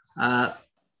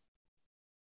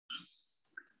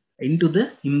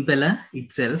impeller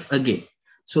itself again.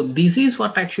 So this is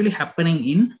what actually happening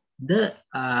in the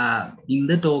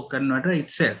torque converter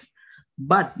itself.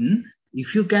 But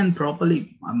if you can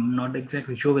properly, I'm not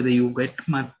exactly sure whether you get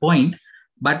my point,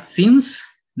 but since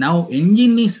now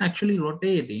engine is actually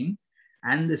rotating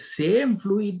and the same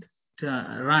fluid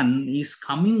run is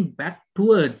coming back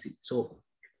towards it. So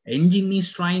engine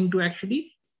is trying to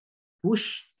actually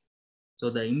push. So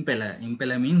the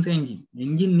impeller means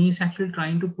engine is actually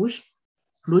trying to push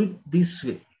fluid this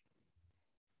way,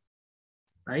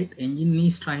 right? Engine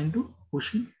is trying to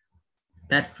push it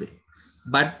that way.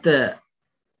 But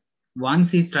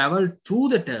once it travels through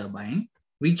the turbine,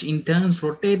 which in turn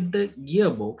rotate the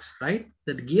gearbox, right?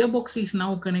 The gearbox is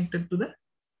now connected to the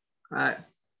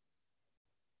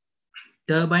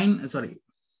turbine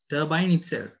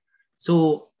itself.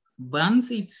 So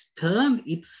once it's turned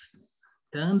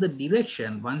the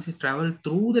direction, once it travels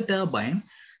through the turbine,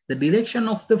 the direction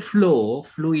of the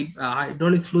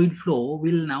hydraulic fluid flow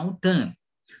will now turn.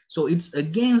 So it's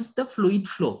against the fluid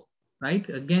flow, right?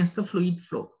 Against the fluid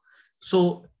flow.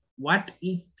 So what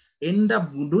it end up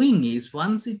doing is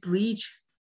once it reach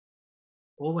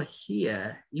over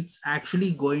here, it's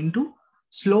actually going to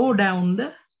slow down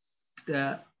the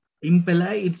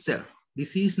impeller itself.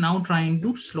 This is now trying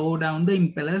to slow down the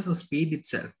impeller's speed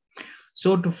itself.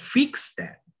 So to fix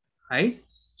that, right?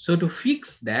 So to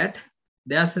fix that,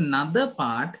 there's another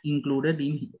part included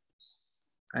in here,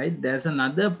 right? There's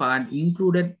another part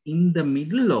included in the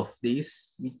middle of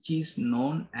this, which is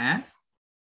known as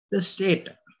the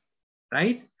stator,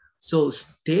 right? So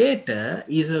stator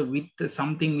is with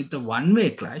something with a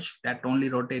one-way clutch that only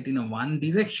rotate in a one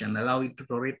direction, allow it to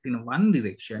rotate in a one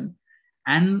direction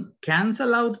and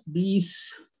cancel out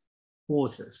these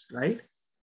forces, right?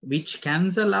 Which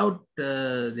cancel out,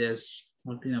 there's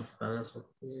not enough colors.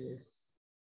 Okay.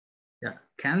 Yeah,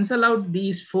 cancel out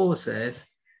these forces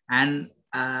and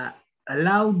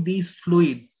allow this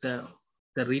fluid, the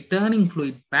returning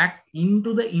fluid back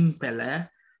into the impeller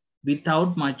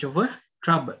without much of a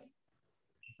trouble,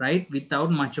 right?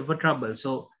 Without much of a trouble.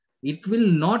 So it will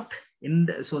not,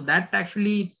 so that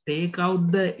actually take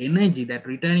out the energy, that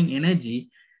returning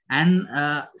energy, and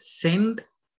send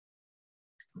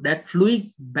that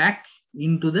fluid back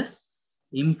into the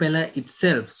impeller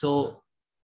itself. So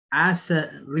as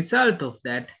a result of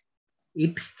that,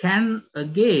 it can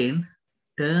again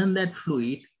turn that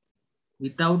fluid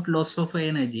without loss of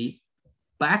energy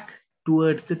back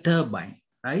towards the turbine,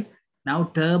 right?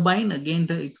 Now turbine, again,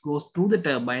 it goes through the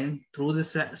turbine, through the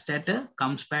stator,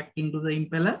 comes back into the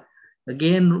impeller,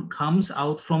 again comes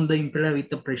out from the impeller with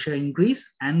the pressure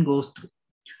increase and goes through,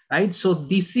 right? So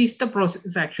this is the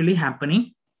process actually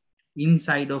happening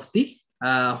inside of the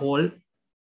whole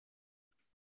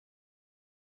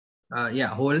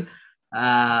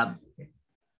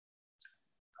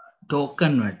torque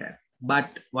converter.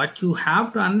 But what you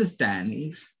have to understand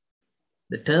is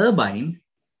the turbine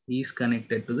is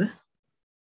connected to the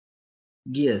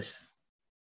gears,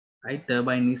 right?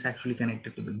 Turbine is actually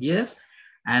connected to the gears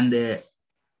and the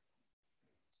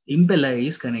impeller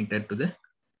is connected to the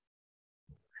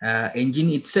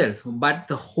engine itself. But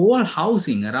the whole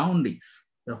housing around this,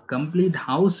 the complete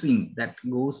housing that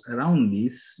goes around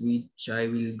this, which I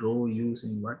will draw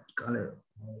using what color?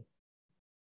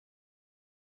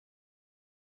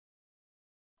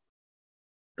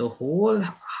 The whole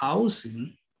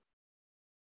housing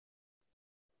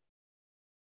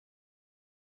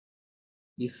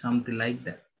is something like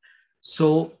that.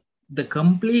 So the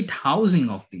complete housing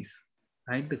of this,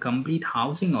 right? The complete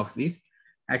housing of this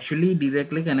actually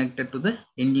directly connected to the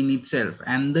engine itself,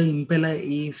 and the impeller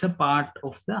is a part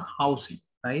of the housing,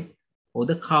 right? Or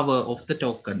the cover of the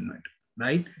torque converter,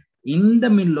 right? In the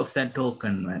middle of that torque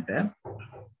converter,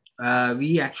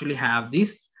 we actually have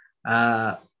this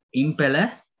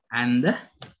impeller and the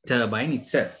turbine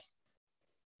itself.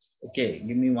 Okay,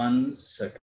 give me 1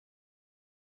 second.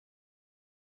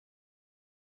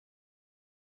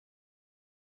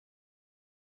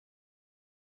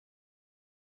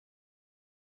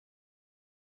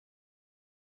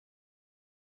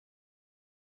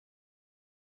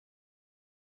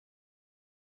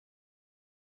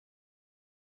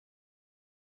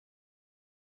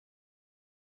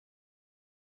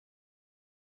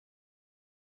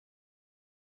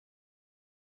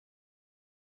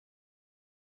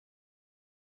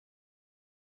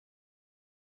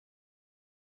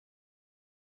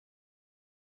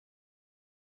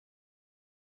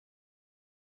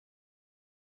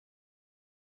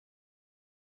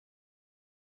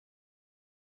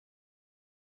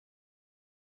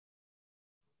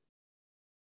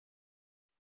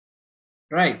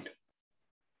 Right.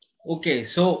 Okay,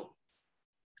 so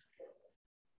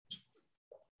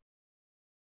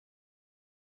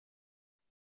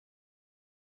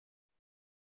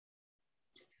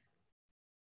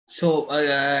So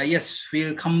yes,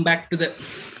 we'll come back to the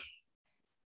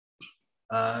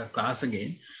class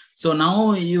again. So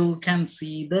now you can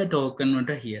see the torque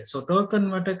converter here. So torque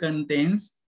converter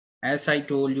contains, as I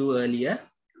told you earlier,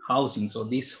 housing. So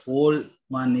this whole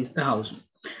one is the housing,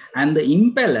 and the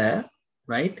impeller,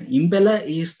 right? Impeller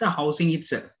is the housing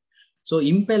itself. So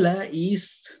impeller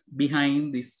is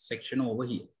behind this section over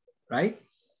here, right?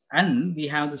 And we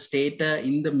have the stator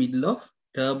in the middle of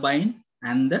turbine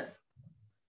and the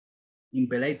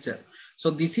impeller itself.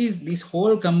 So this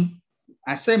whole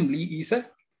assembly is a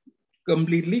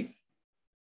completely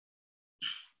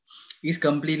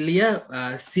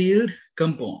a sealed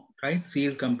component, right?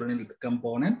 Sealed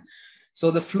component.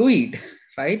 So the fluid,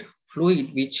 right?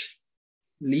 Fluid which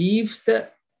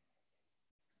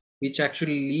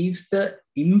actually leaves the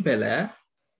impeller,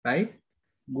 right?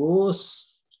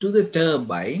 Goes to the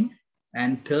turbine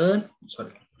and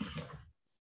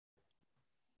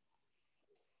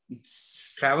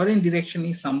its traveling direction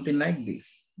is something like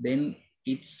this. Then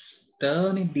its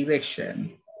turning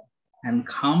direction and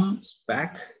comes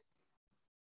back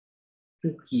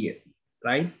to here,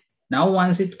 right? Now,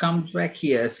 once it comes back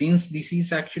here, since this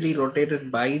is actually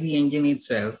rotated by the engine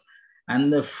itself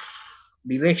and the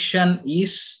direction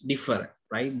is different,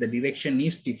 right? The direction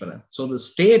is different. So the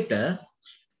stator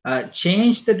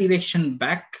change the direction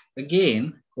back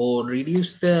again or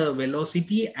reduce the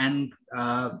velocity and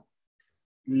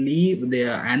leave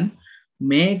there and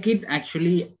make it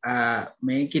actually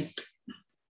make it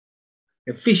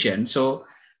efficient. So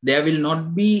there will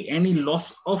not be any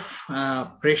loss of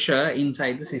pressure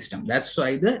inside the system. That's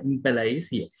why the impeller is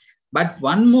here. But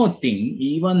one more thing,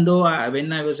 even though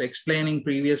when I was explaining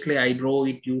previously, I draw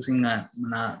it using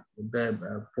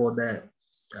for the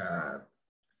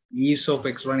ease of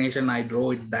explanation, I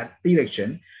draw it that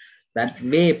direction, that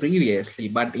way previously.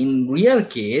 But in real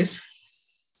case,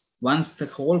 once the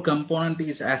whole component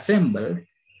is assembled,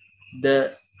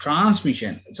 the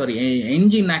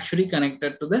engine actually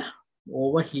connected to the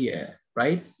over here,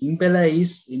 right? Impeller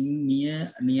is in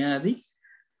near the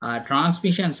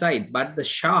transmission side, but the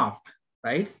shaft,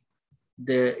 right?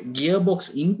 The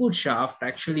gearbox input shaft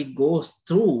actually goes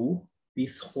through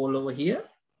this hole over here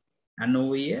and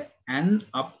over here and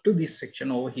up to this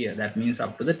section over here. That means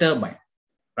up to the turbine,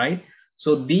 right?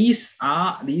 So these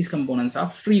components are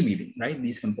freewheeling, right?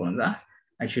 These components are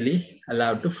actually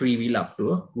allowed to freewheel up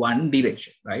to one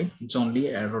direction, right? It's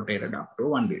only rotated up to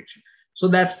one direction. So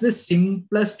that's the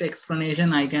simplest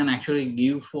explanation I can actually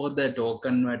give for the torque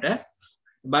converter.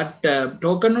 But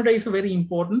torque converter is a very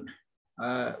important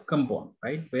component,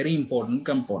 right? Very important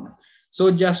component.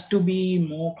 So just to be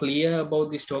more clear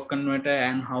about this torque converter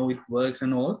and how it works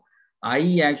and all,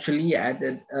 I actually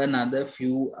added another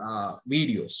few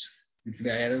videos. I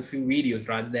added a few videos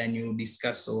rather than you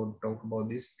discuss or talk about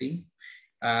this thing.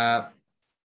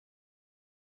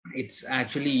 It's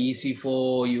actually easy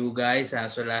for you guys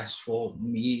as well as for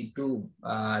me to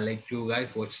let you guys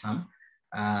watch some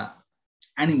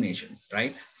animations,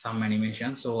 right? Some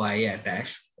animations. So I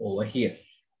attach over here.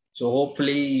 So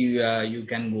hopefully you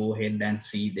can go ahead and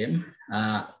see them.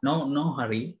 No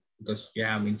hurry, because you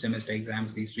have mid-semester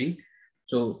exams this week.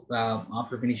 So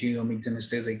after finishing your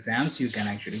mid-semester exams, you can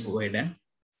actually go ahead and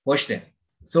watch them.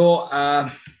 So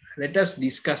let us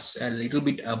discuss a little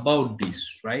bit about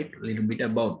this, right? A little bit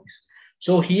about this.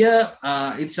 So here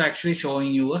it's actually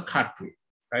showing you a cutway,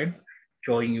 right?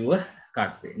 Showing you a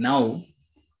cutway. Now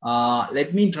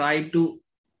let me try to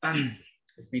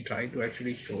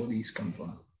actually show these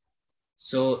components.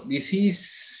 So this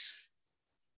is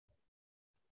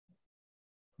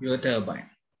your turbine,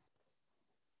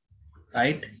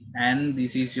 right? And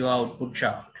this is your output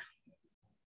shaft.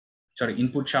 Sorry,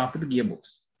 input shaft to the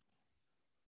gearbox.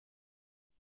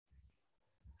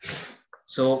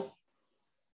 So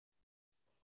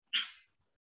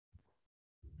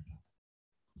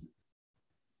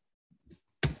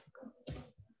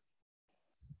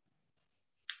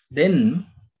then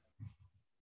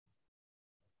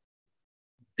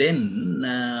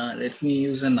let me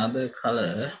use another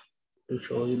color to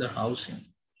show you the housing.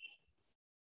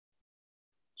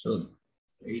 So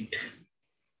wait,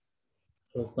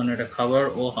 torque converter cover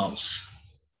or house.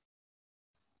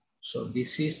 So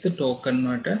this is the torque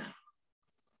converter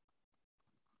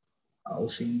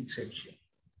housing section.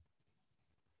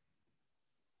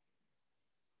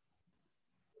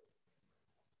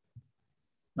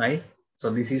 Right? So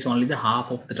this is only the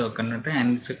half of the torque converter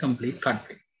and it's a complete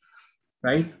cutway,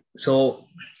 right? So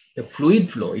the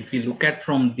fluid flow, if you look at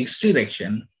from this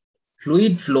direction,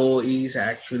 fluid flow is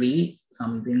actually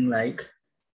something like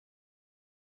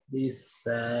this.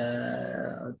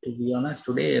 To be honest,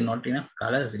 today not enough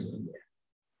colors in there.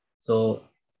 So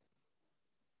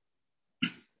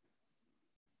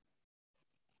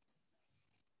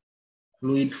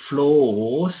fluid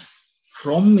flows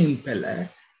from impeller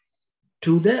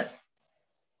to the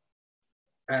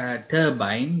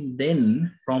turbine.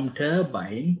 Then from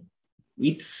turbine,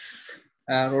 it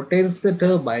rotates the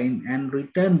turbine and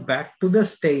return back to the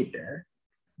stator.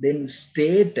 Then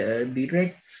stator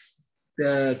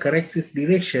corrects its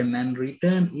direction and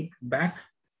return it back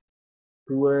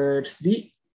towards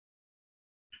the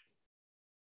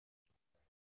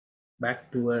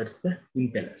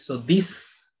impeller. So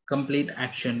this complete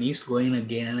action is going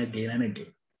again and again and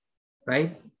again,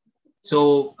 right?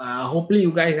 So hopefully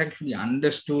you guys actually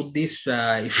understood this.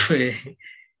 If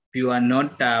you are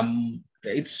not,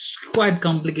 it's quite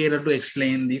complicated to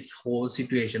explain this whole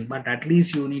situation, but at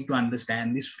least you need to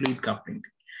understand this fluid coupling.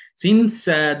 Since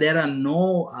there are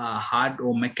no hard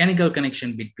or mechanical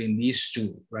connection between these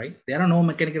two, right? There are no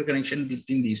mechanical connection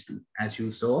between these two, as you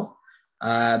saw.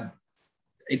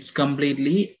 It's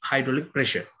completely hydraulic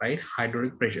pressure, right?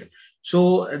 Hydraulic pressure.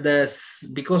 So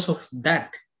because of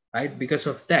that, right? Because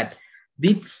of that,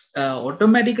 this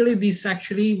automatically this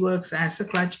actually works as a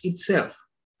clutch itself,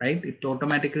 right? It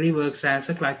automatically works as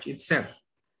a clutch itself,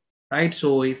 right?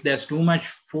 So if there's too much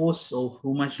force or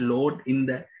too much load in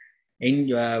the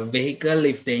vehicle,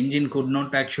 if the engine could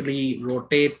not actually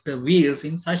rotate the wheels,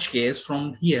 in such case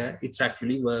from here, it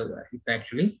actually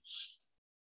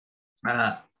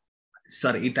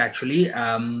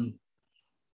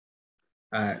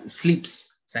slips.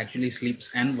 It actually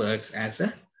slips and works as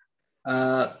a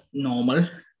normal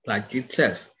clutch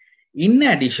itself. In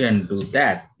addition to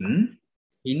that,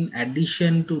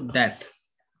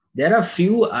 there are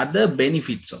few other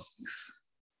benefits of this,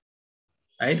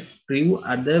 right? Few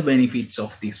other benefits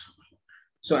of this.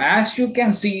 So as you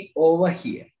can see over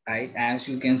here, right? As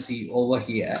you can see over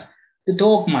here, the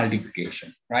torque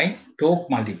multiplication, right? Torque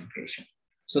multiplication.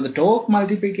 So the torque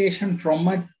multiplication from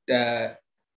a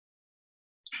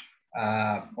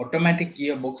automatic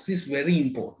gearbox is very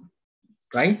important,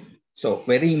 right? So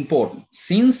very important.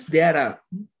 Since there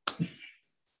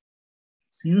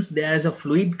is a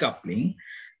fluid coupling,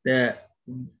 the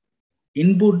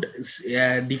input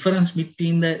difference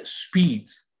between the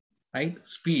speeds, right?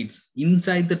 Speeds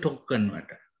inside the torque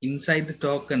converter,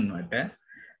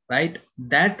 right?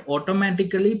 That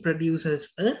automatically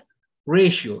produces a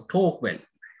ratio, torque value,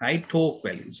 right? Torque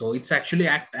value. So it's actually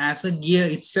act as a gear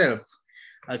itself,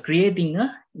 creating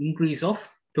a increase of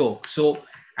torque. So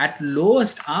at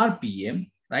lowest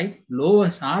RPM, right?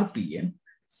 Lowest RPM,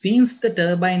 since the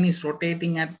turbine is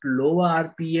rotating at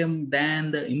lower RPM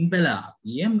than the impeller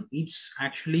RPM, it's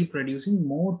actually producing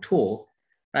more torque,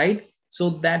 right? So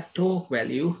that torque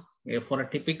value for a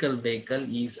typical vehicle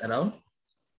is around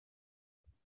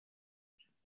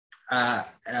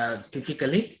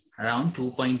typically around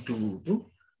 2.2 to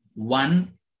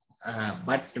 1.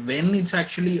 But when it's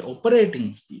actually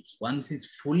operating speeds, once it's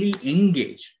fully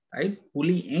engaged, right?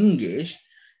 Fully engaged,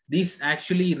 this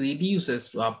actually reduces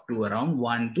to up to around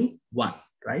 1 to 1,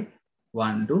 right?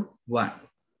 1 to 1.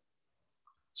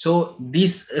 So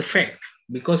this effect,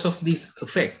 because of this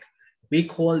effect, we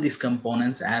call these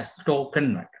components as torque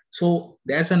converter. So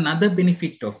there's another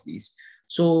benefit of this.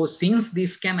 So since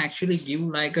this can actually give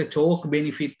like a torque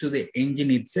benefit to the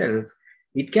engine itself,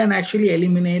 it can actually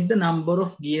eliminate the number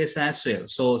of gears as well.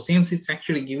 So since it's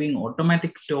actually giving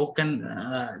automatic torque and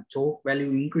torque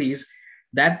value increase,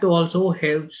 that also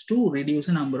helps to reduce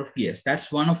the number of gears.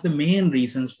 That's one of the main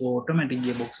reasons for automatic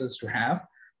gearboxes to have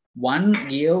one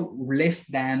gear less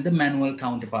than the manual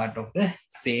counterpart of the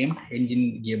same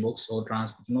engine gearbox or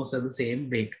transmission, also the same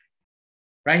vehicle,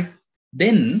 right?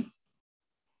 Then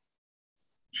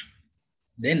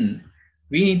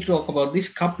we need to talk about this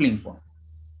coupling point,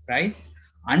 right?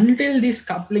 Until this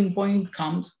coupling point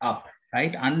comes up,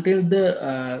 right? Until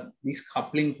this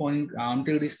coupling point,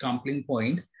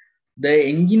 the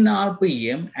engine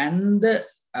RPM and the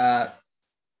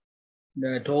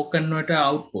torque converter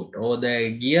output or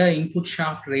the gear input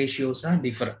shaft ratios are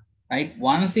different, right?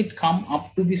 Once it come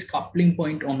up to this coupling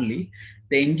point only,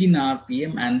 the engine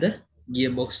RPM and the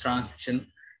gearbox transmission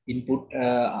input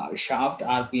shaft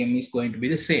RPM is going to be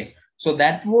the same. So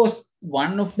that was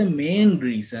one of the main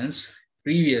reasons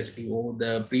previously, or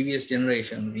the previous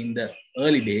generation in the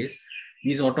early days,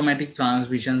 these automatic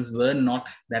transmissions were not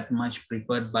that much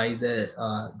preferred by the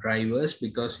drivers,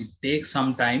 because it takes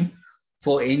some time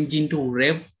for engine to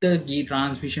rev the gear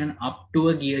transmission up to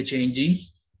a gear changing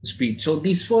speed. So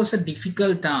this was a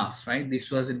difficult task, right? This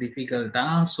was a difficult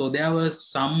task. So there was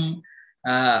some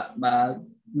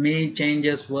main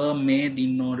changes were made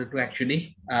in order to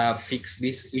actually fix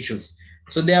these issues.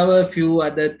 So there were a few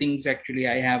other things actually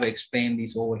I have explained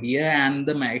this over here, and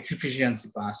the efficiency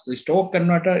part. So the torque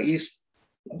converter is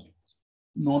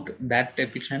not that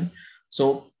efficient.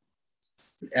 So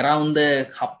around the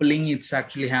coupling, it's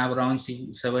actually have around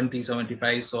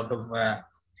 70-75 sort of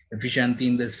efficiency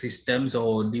in the system.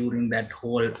 So during that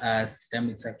whole system,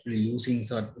 it's actually using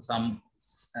some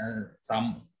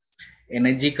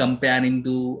energy comparing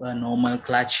to a normal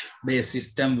clutch based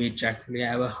system, which actually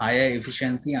have a higher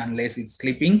efficiency unless it's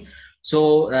slipping.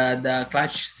 So the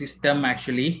clutch system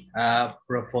actually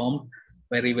performed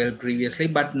very well previously,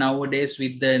 but nowadays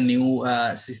with the new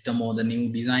system or the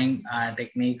new design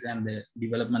techniques and the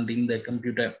development in the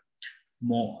computer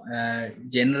more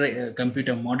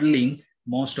computer modeling,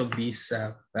 most of these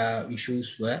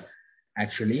issues were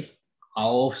actually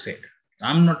offset.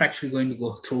 I'm not actually going to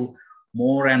go through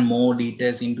more and more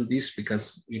details into this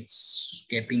because it's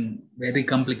getting very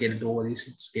complicated over this.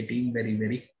 It's getting very,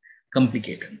 very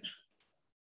complicated.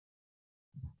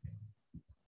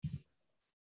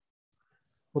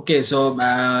 Okay, so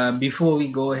before we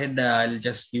go ahead, I'll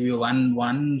just give you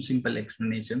one simple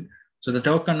explanation. So the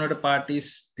torque converter part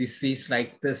this is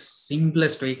like the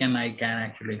simplest way I can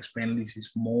actually explain. This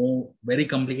is more very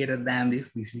complicated than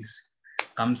this. This is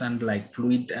comes under like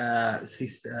fluid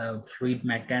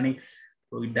mechanics,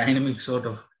 fluid dynamics sort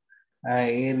of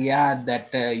area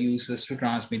that uses to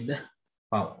transmit the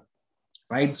power,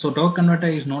 right? So torque converter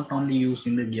is not only used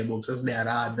in the gearboxes. There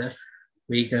are other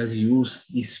vehicles use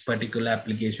these particular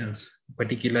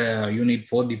unit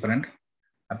for different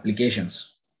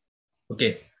applications.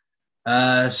 Okay.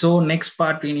 So next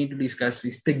part we need to discuss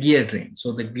is the gear train.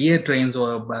 So the gear trains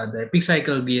or the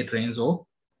epicycle gear trains or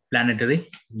planetary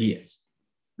gears,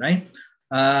 right?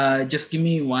 Just give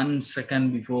me 1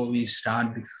 second before we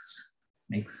start this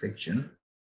next section.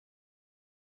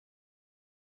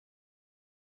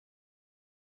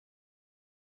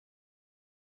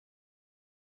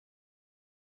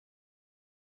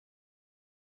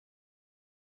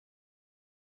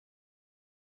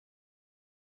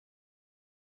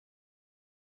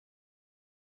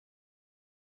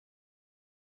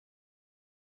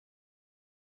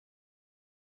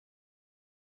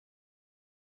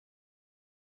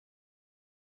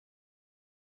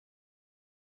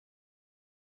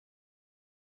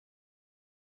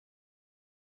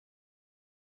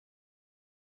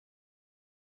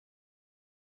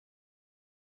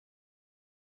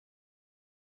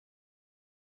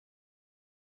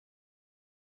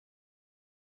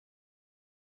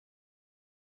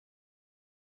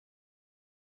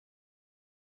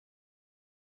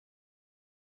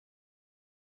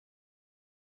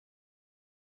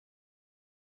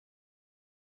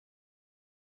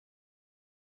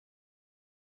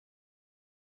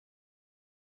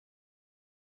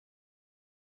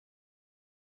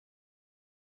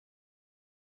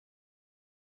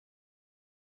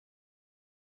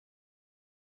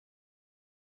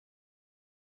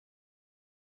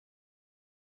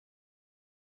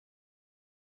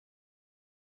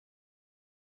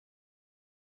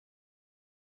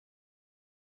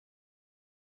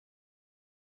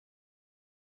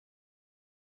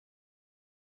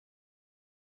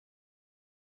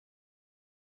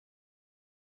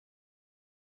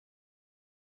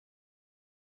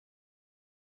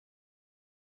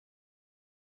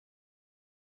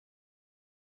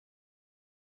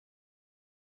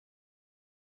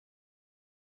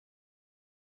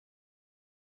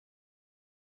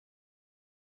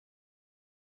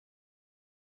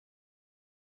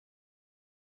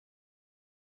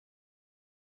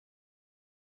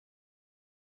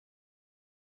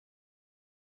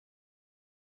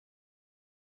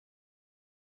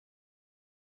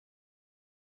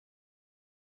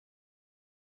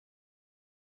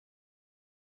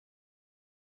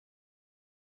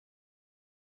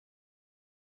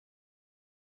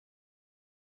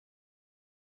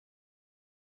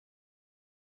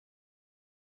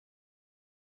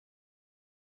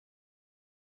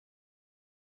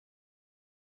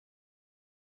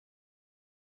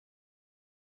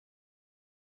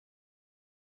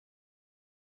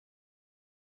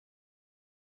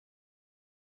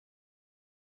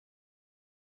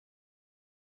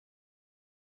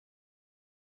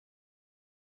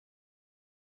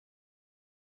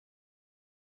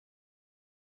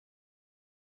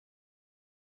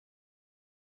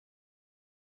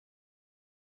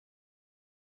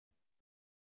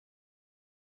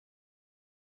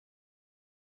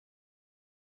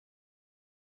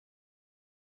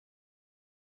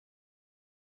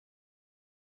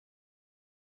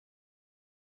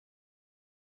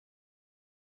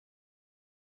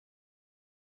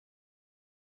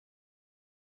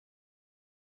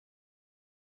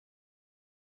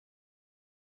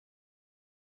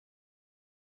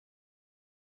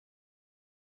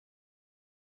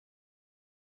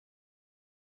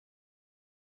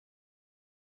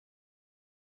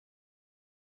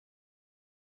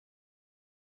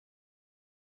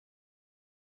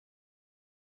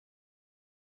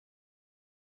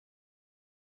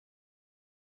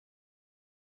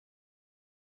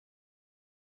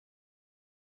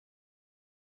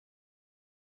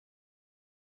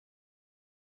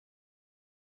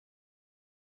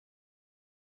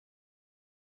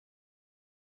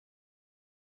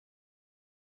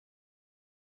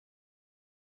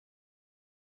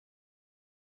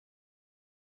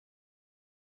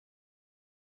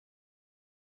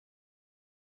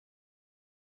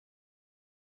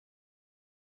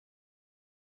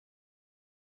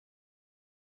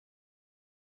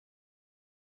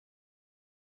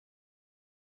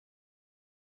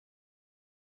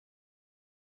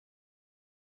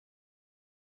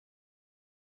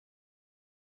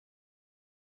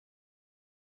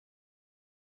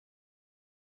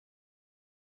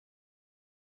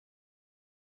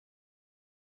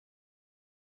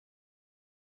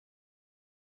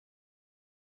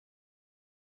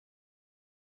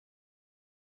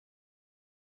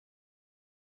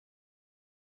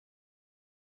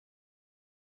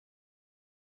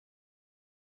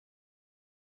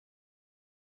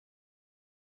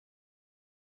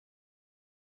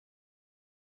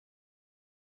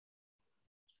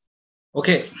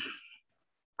 Okay.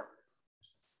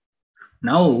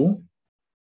 Now,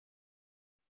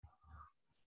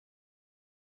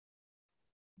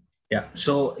 yeah.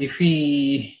 So if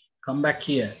we come back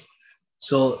here,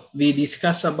 so we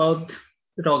discuss about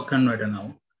the torque converter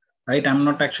now, right? I'm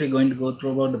not actually going to go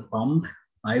through about the pump.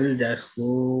 I will just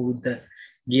go with the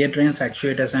gear trains,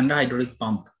 actuators, and the hydraulic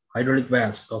pump, hydraulic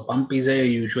valves. So pump is a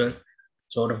usual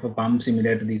sort of a pump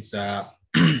similar to this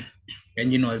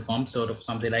engine oil pump, sort of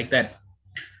something like that.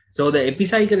 So the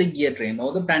epicyclic gear train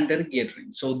or the planetary gear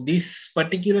train. So this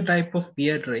particular type of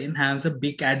gear train has a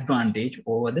big advantage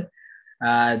over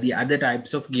the other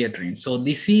types of gear trains. So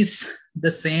this is the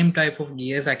same type of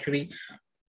gears actually,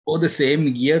 or the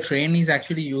same gear train is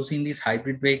actually using these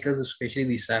hybrid vehicles, especially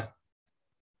this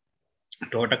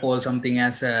Toyota call something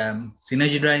as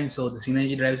synergy drive. So the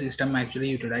synergy drive system actually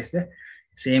utilize the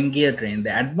same gear train.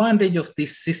 The advantage of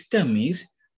this system is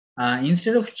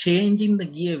instead of changing the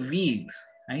gear wheels,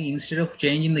 right, instead of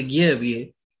changing the gear wheel,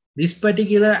 this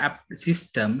particular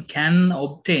system can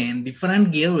obtain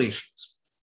different gear ratios,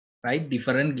 right?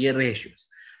 Different gear ratios.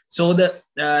 So the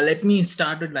let me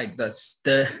start it like this.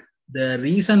 The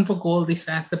reason for call this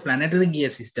as the planetary gear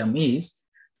system is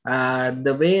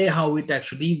the way how it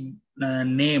actually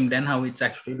named and how it's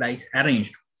actually like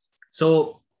arranged.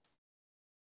 So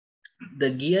the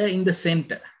gear in the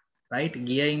center, right?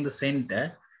 Gear in the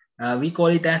center, we call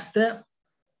it as the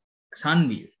sun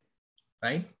wheel,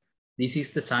 right? This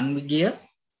is the sun gear,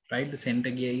 right? The center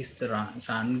gear is the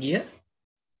sun gear,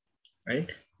 right?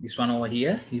 This one over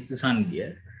here is the sun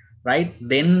gear, right?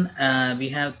 Then we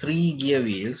have 3 gear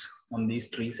wheels on these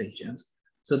 3 sections.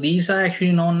 So these are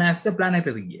actually known as the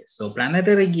planetary gears. So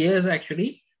planetary gears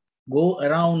actually go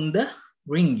around the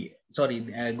ring gear. Sorry,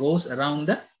 goes around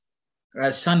the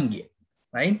sun gear,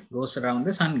 right? Goes around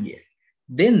the sun gear.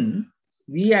 Then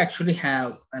we actually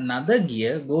have another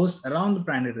gear goes around the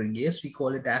planetary gears. We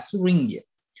call it as the ring gear.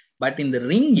 But in the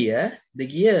ring gear, the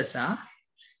gears are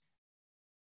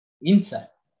inside,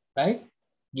 right?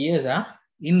 Gears are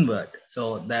invert.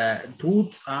 So the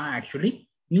tooths are actually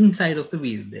inside of the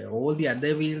wheel. All the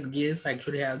other wheel gears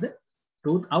actually have the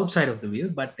tooth outside of the wheel,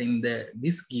 but in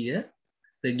this gear,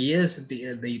 the gears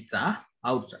are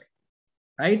outside,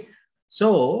 right?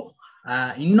 So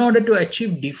in order to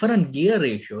achieve different gear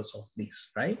ratios of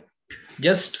this, right?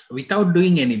 Just without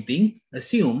doing anything,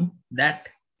 assume that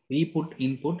we put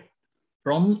input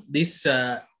from this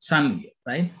sun gear,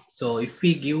 right? So if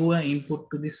we give an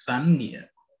input to this sun gear,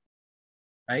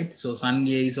 right? So sun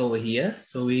gear is over here,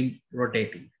 so we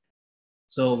rotating.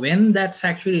 So when that's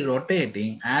actually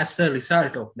rotating, as a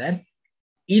result of that,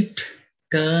 it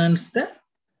turns the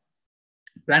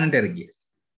planetary gears,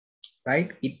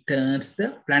 right? It turns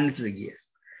the planetary gears.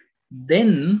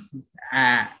 Then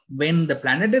when the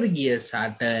planetary gears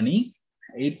are turning,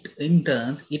 it in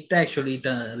turns, it actually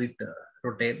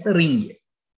rotate the ring gear,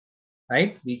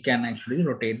 right? We can actually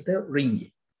rotate the ring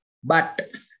gear. But,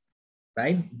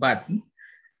 right? But,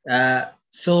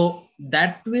 so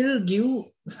that will give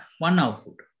one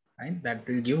output, right? That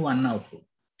will give one output.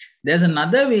 There's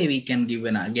another way we can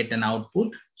get an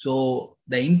output. So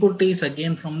the input is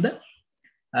again from the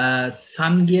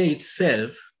sun gear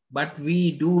itself, but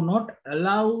we do not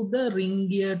allow the ring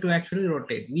gear to actually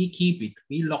rotate. We keep it,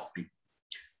 we locked it,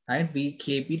 right? We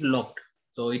keep it locked.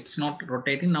 So it's not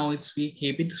rotating now, we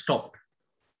keep it stopped,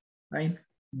 right?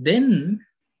 Then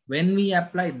when we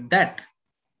apply that,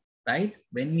 right?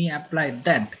 When we apply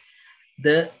that,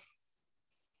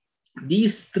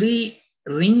 these 3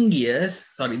 ring gears,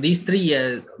 sorry, these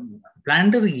 3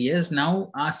 planetary gears now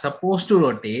are supposed to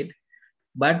rotate,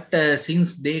 but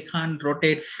since they can't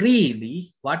rotate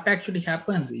freely, what actually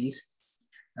happens is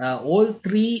all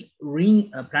 3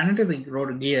 planetary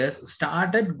gears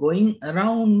started going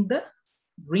around the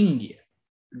ring gear,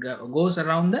 goes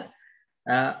around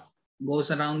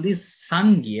this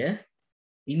sun gear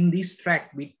in this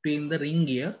track between the ring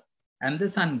gear and the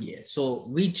sun gear. So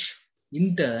which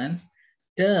in turn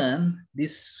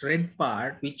this red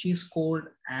part, which is called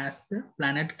as the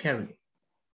planet carrier,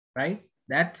 right?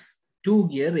 That's 2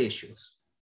 gear ratios,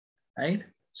 right?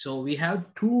 So we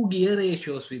have 2 gear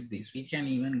ratios with this. We can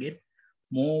even get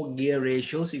more gear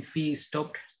ratios if we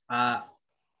stopped.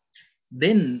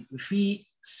 Then if we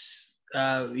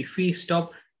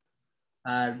stop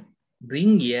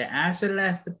ring gear as well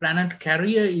as the planet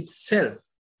carrier itself,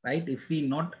 right? If we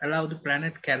not allow the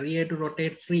planet carrier to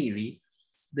rotate freely,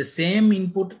 the same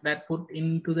input that put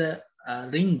into the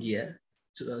ring gear,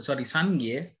 sun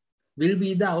gear, will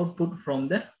be the output from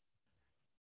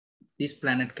this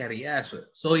planet carrier as well.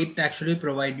 So it actually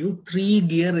provide you 3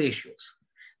 gear ratios.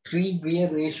 3 gear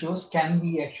ratios can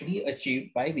be actually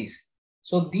achieved by this.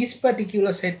 So this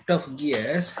particular set of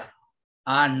gears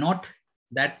are not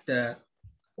that,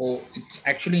 it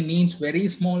actually needs very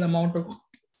small amount of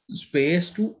space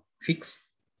to fix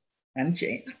and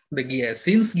change the gears.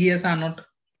 Since gears are not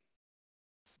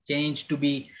changed to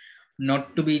be,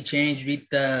 not to be changed with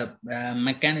the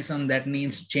mechanism that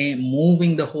needs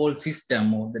moving the whole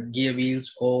system or the gear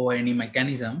wheels or any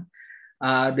mechanism,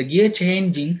 the gear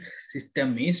changing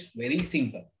system is very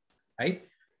simple, right?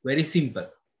 Very simple,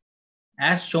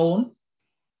 as shown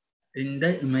in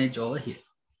the image over here,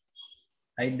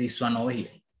 right? This one over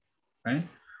here, right?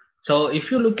 So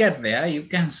if you look at there, you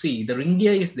can see the ring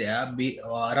gear is there.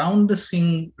 Around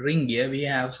the ring gear, we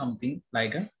have something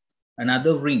like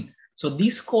another ring. So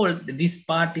this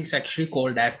part is actually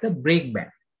called as the brake band,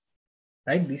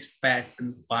 right? This part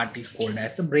is called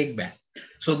as the brake band.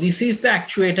 So this is the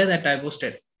actuator that I was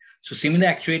telling. So similar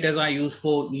actuators are used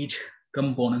for each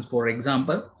component. For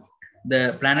example,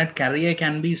 the planet carrier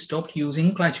can be stopped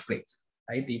using clutch plates,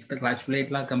 right? If the clutch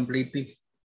plates are completely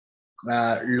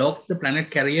locked, the planet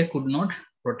carrier could not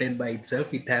rotate by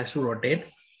itself. It has to rotate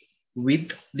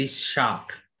with this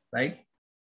shaft, right?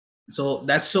 So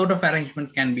that sort of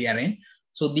arrangements can be arranged.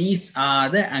 So these are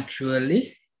the actuators,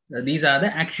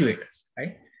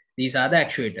 right? These are the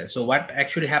actuators. So what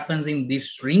actually happens in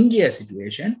this ring gear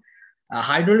situation,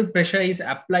 hydraulic pressure is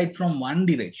applied from one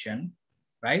direction,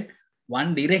 right?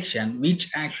 One direction,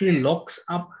 which actually locks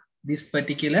up this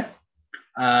particular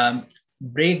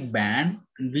brake band,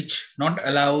 which not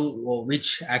allow, or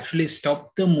which actually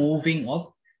stop the moving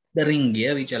of the ring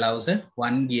gear, which allows a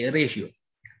one gear ratio.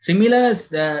 Similar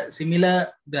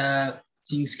the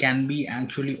things can be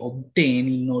actually obtained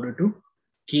in order to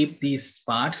keep these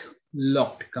parts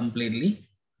completely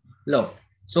locked.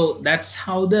 So that's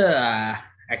how the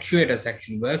actuators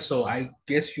actually work. So I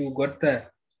guess you got the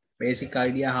basic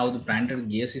idea how the planetary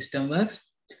gear system works.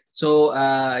 So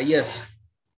yes,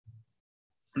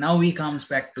 now we comes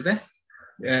back to the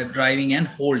driving and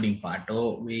holding part,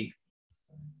 or we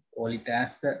call it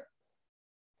as the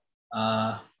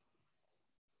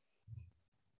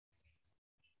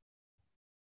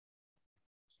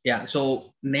yeah.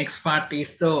 So next part is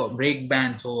the brake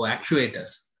bands or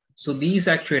actuators. So these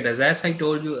actuators, as I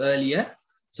told you earlier,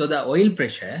 so the oil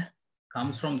pressure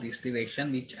comes from this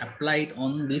direction, which applied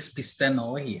on this piston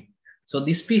over here. So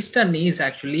this piston is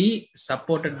actually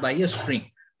supported by a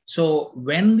spring. So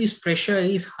when this pressure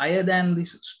is higher than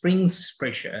this spring's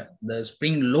pressure, the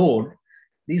spring load,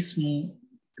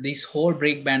 this whole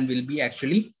brake band will be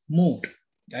actually moved,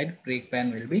 right? Brake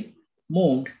band will be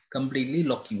moved, completely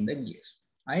locking the gears,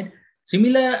 right?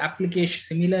 Similar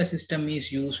system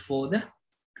is used for the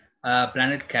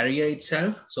planet carrier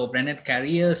itself. So planet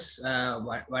carriers,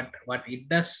 what it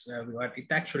does, what it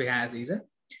actually has is a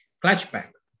clutch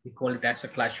pack. We call it as a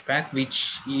clutch pack,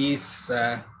 which is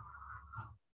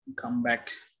come back.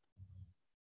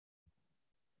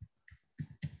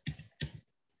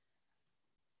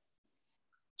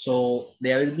 So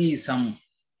there will be some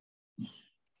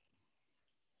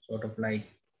sort of like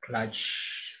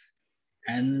clutch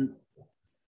and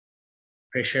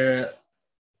pressure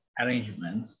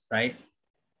arrangements, right?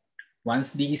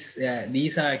 Once these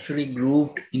are actually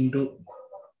grooved into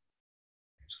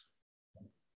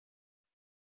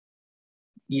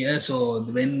here, so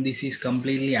when this is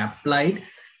completely applied,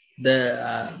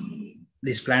 the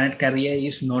this planet carrier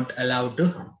is not allowed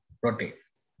to rotate.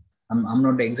 I'm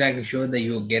not exactly sure that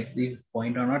you get this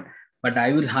point or not, but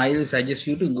I will highly suggest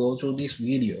you to go through these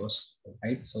videos,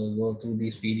 right? So go through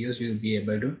these videos, you'll be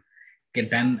able to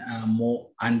get an more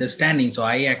understanding. So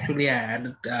I actually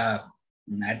had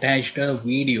attached a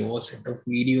set of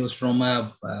videos from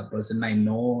a person I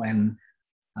know, and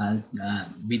I'll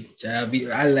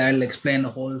explain the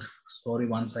whole story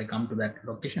once I come to that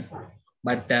location.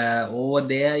 But over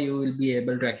there, you will be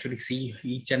able to actually see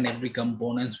each and every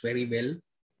components very well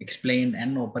explained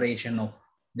and operation of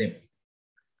them.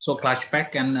 So clutch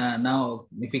pack, and now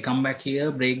if we come back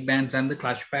here, brake bands and the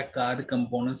clutch pack are the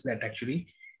components that actually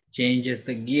changes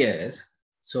the gears.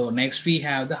 So next we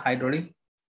have the hydraulic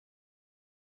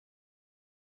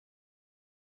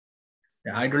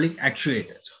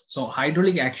actuators. So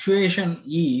hydraulic actuation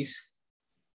is,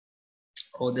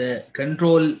 or the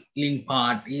controlling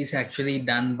part is actually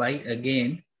done by,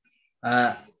 again,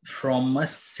 from a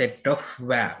set of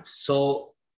valves.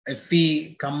 So if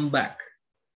we come back,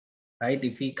 right,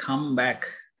 if we come back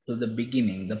to the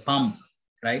beginning, the pump,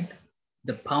 right,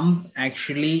 the pump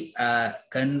actually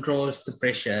controls the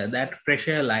pressure. That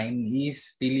pressure line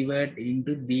is delivered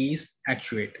into these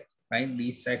actuators, right,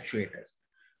 these actuators.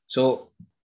 So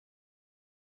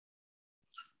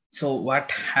what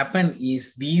happened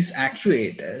is these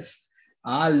actuators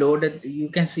are loaded. You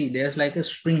can see there's like a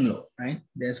spring load, right?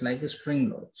 There's like a spring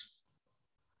loads,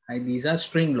 right? These are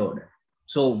spring loaded.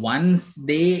 So once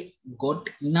they got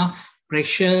enough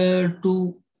pressure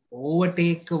to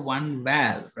overtake one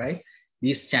valve, right?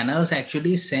 These channels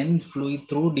actually send fluid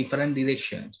through different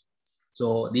directions.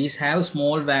 So these have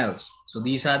small valves. So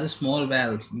these are the small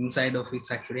valves. Inside of it's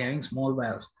actually having small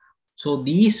valves. So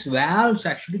these valves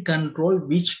actually control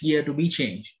which gear to be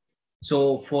changed.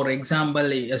 So for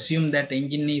example, assume that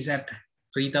engine is at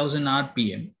 3000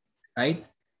 RPM, right?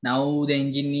 Now the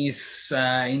engine is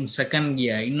in second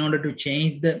gear. In order to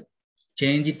change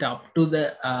it up to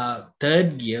the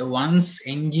third gear, once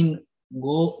engine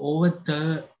go over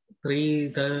the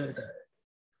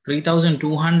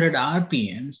 3200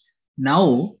 RPMs,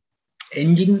 now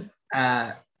engine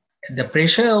the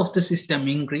pressure of the system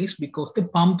increase because the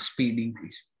pump speed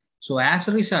increase. So as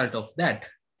a result of that,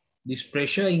 this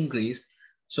pressure increase.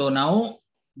 So now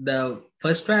the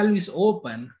first valve is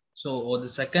open. So or the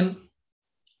second,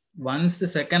 once the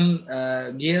second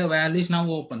gear valve is now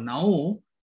open, now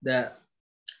the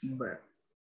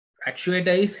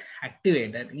actuator is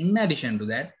activated. In addition to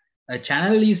that, a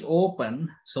channel is open,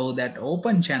 so that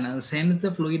open channel sends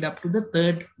the fluid up to the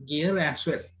third gear as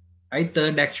well, right?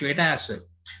 Third actuator as well.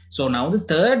 So now the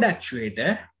third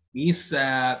actuator is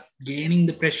gaining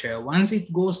the pressure. Once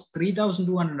it goes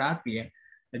 3200 RPM,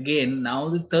 again, now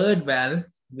the third valve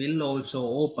will also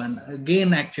open,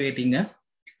 again actuating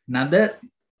another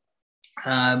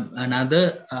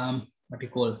what you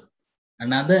call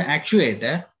another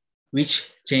actuator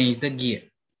which change the gear.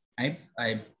 I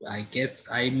guess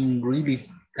I'm really,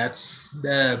 that's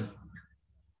the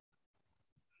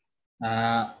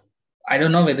I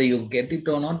don't know whether you get it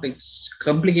or not. It's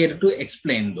complicated to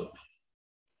explain though,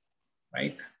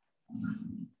 right?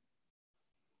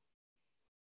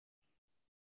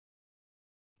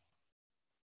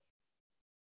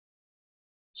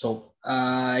 So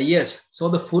yes, so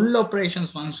the full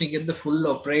operations, once we get the full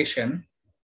operation,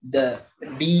 the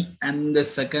D and the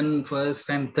second, first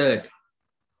and third,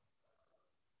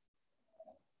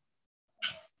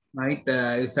 right?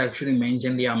 It's actually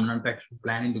mentioned here. I'm not actually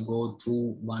planning to go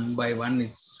through one by one.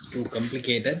 It's too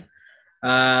complicated.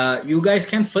 You guys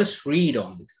can first read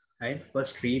on this, right?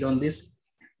 First read on this.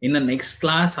 In the next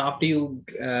class, after you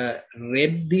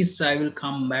read this, I will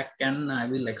come back and I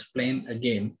will explain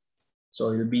again.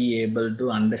 So you'll be able to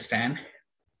understand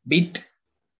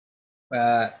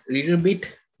little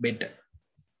bit better.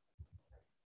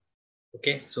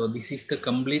 Okay, so this is the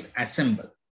complete assemble,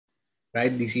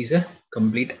 right? This is a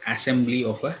complete assembly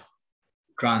of a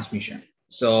transmission.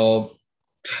 So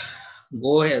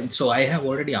go ahead. So I have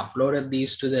already uploaded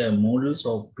these to the Moodle,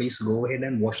 so please go ahead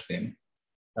and watch them.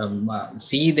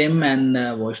 See them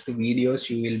and watch the videos.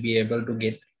 You will be able to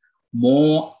get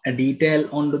more detail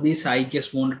onto this. I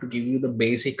just wanted to give you the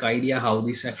basic idea how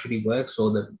this actually works. So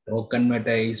the torque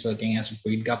converter is working as a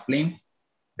fluid coupling.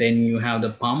 Then you have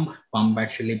the pump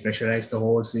actually pressurize the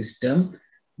whole system.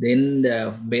 Then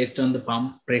based on the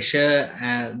pump pressure,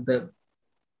 the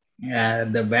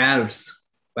valve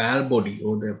body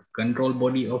or the control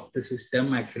body of the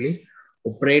system actually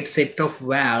operate set of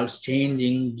valves,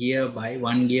 changing gear by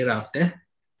one gear after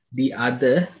the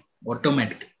other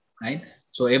automatic, right?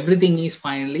 So everything is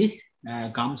finally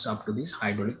comes up to this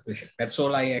hydraulic pressure. That's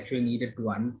all I actually needed to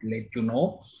let you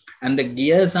know. And the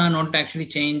gears are not actually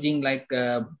changing like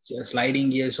sliding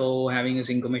gears or having a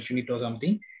synchronization unit or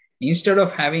something. Instead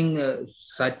of having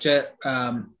such a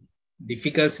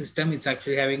difficult system, it's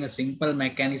actually having a simple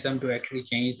mechanism to actually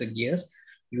change the gears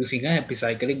using an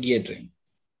epicyclic gear train,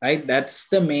 right? That's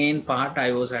the main part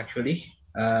I was actually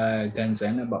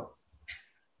concerned about.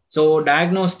 So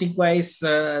diagnostic wise,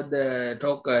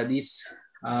 these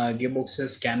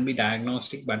gearboxes can be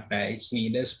diagnostic, but it's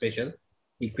needed special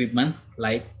equipment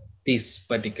like this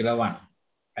particular one,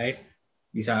 right?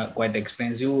 These are quite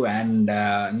expensive and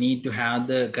need to have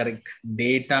the correct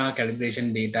data,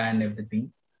 calibration data and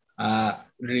everything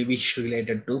which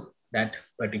related to that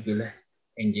particular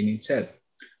engine itself.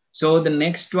 So the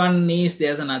next one is,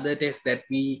 there's another test that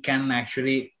we can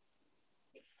actually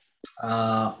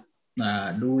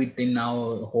do it in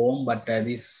our home, but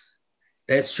this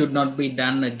test should not be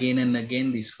done again and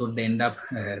again. This could end up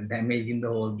damaging the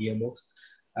whole gearbox.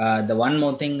 The one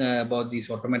more thing about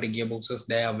these automatic gearboxes,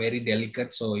 they are very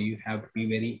delicate, so you have to be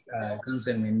very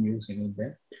concerned when using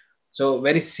them. So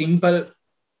very simple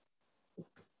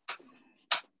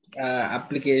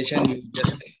application. You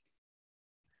just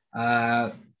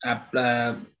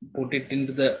put it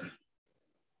into the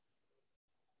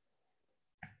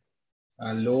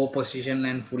low position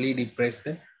and fully depress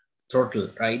the throttle,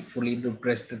 right? Fully to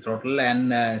press the throttle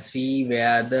and see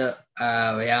where the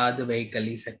vehicle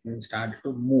is actually start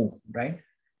to move, right?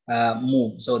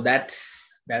 Move. So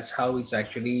that's how it's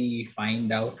actually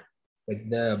find out if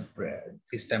the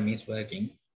system is working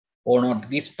or not.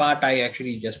 This part I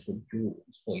actually just put to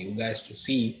for you guys to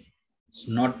see. It's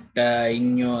not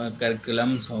in your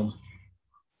curriculum, so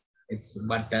it's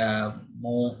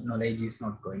more knowledge is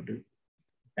not going to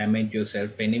damage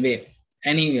yourself anyway.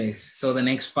 Anyways, so the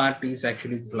next part is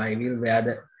actually flywheel, where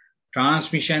the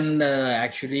transmission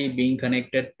actually being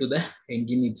connected to the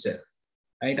engine itself,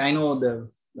 right? I know the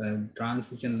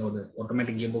transmission or the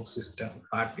automatic gearbox system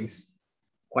part is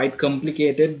quite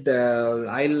complicated.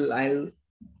 I'll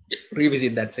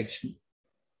revisit that section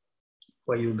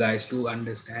for you guys to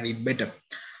understand it better.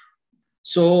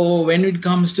 So when it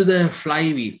comes to the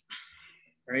flywheel,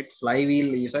 right?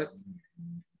 Flywheel is a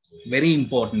very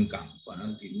important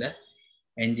component in the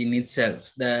engine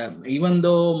itself. Even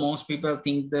though most people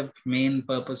think the main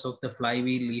purpose of the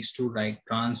flywheel is to like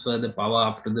transfer the power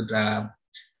up to the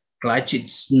clutch,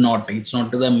 it's not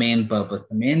the main purpose.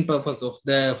 The main purpose of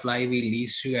the flywheel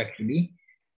is to actually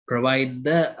provide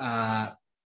the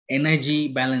energy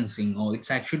balancing, or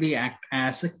it's actually act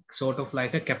as a sort of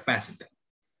like a capacitor,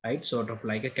 right? Sort of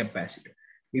like a capacitor.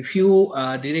 If you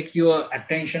direct your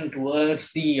attention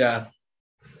towards the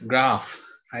graph,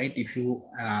 right? If you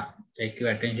take your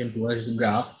attention towards the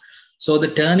graph, so the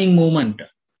turning moment,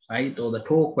 right, or the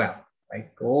torque valve, right,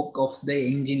 torque of the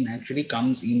engine actually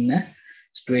comes in a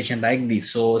situation like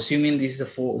this. So assuming this is a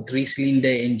 3-cylinder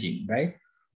engine, right?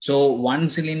 So one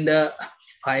cylinder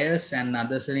fires and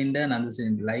another cylinder.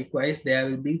 Likewise, there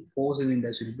will be 4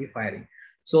 cylinders will be firing.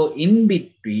 So in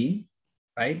between,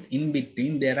 right,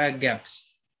 there are gaps.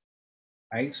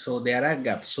 Right, so there are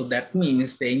gaps. So that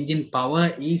means the engine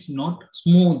power is not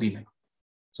smooth enough.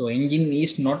 So engine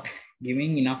is not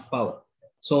giving enough power.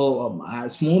 So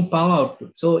smooth power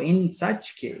output. So in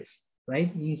such case,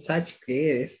 right,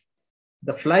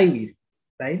 the flywheel,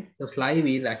 right, the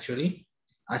flywheel actually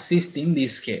assists in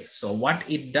this case. So what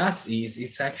it does is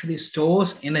it actually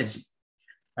stores energy,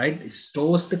 right? It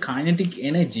stores the kinetic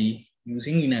energy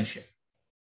using inertia,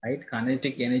 right?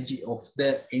 Kinetic energy of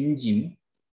the engine.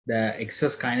 The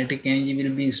excess kinetic energy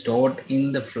will be stored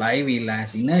in the flywheel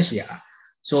as inertia.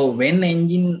 So when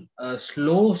engine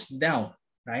slows down,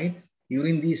 right,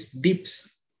 during these dips,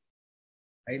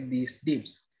 right,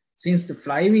 since the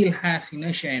flywheel has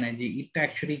inertia energy, it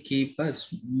actually keeps a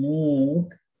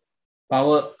smooth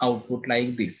power output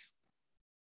like this,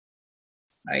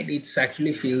 right? It's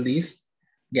actually fill these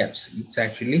gaps.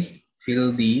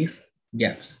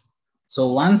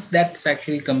 So once that's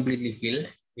actually completely filled,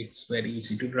 it's very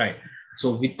easy to drive.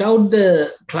 So without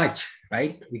the clutch,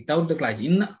 right? Without the clutch,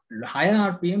 in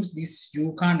higher RPMs, this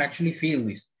you can't actually feel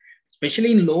this.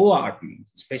 Especially in low RPMs,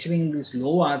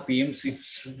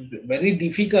 it's very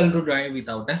difficult to drive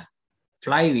without a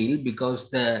flywheel because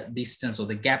the distance or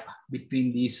the gap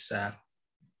between these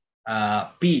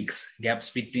gaps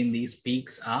between these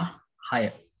peaks are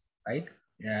higher, right?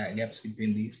 Gaps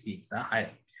between these peaks are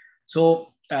higher.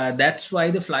 So that's why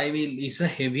the flywheel is a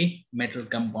heavy metal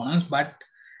component, but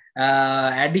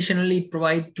additionally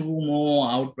provide two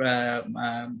more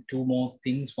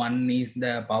things. One is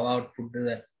the power output to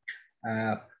the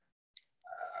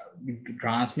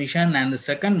transmission, and the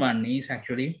second one is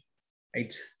actually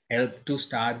it's help to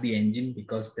start the engine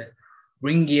because the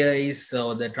ring gear is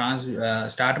the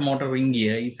starter motor ring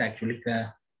gear is actually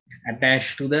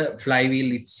attached to the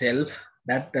flywheel itself,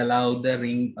 that allow the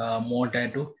ring motor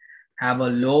to have a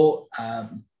low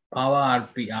power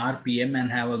RPM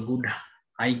and have a good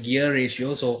high gear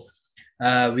ratio. So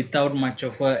without much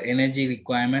of a energy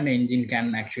requirement, engine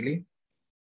can actually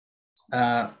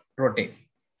rotate,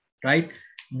 right?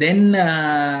 Then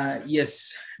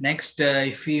yes, next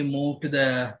if we move to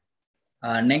the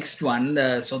next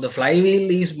one, so the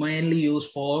flywheel is mainly used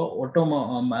for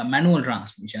manual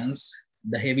transmissions,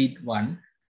 the heavy one,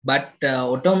 but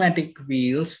automatic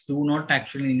wheels do not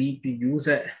actually need to use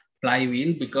a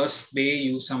flywheel because they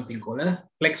use something called a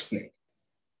flex plate.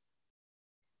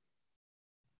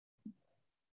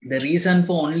 The reason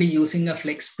for only using a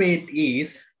flex plate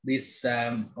is these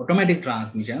automatic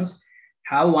transmissions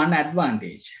have one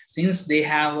advantage. Since they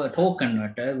have a torque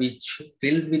converter which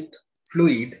filled with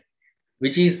fluid,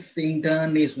 which is in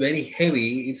turn is very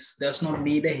heavy, it does not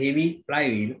need a heavy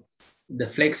flywheel. The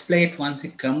flex plate, once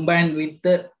it combined with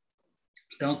the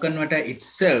torque converter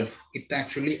itself, it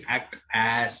actually act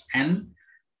as an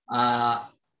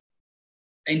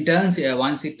in turns,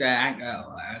 once it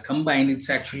combined, it's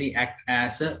actually act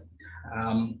as a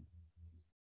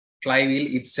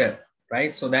flywheel itself,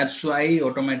 right? So that's why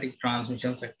automatic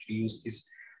transmissions actually use this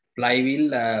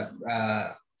flywheel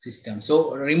system.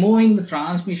 So removing the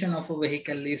transmission of a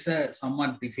vehicle is a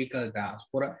somewhat difficult task.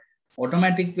 For a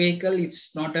automatic vehicle,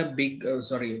 it's not a big, or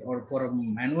for a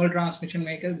manual transmission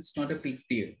vehicle, it's not a big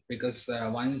deal, because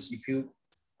once if you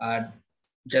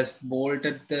just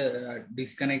bolted the,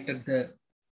 disconnected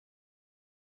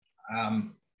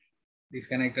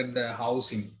the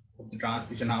housing of the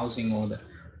transmission housing, or the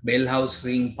bell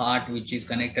housing part which is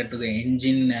connected to the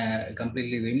engine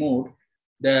completely removed,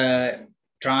 the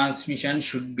transmission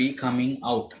should be coming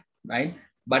out, right?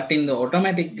 But in the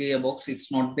automatic gearbox,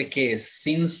 it's not the case,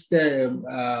 since the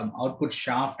output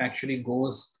shaft actually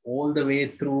goes all the way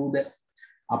through the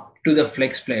up to the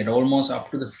flex plate, almost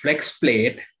up to the flex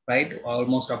plate, right?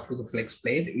 Almost up to the flex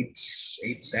plate.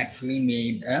 It's actually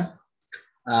made a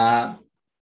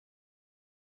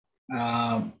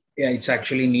yeah, it's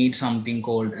actually need something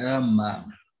called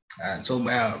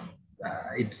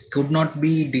it could not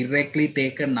be directly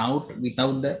taken out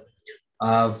without the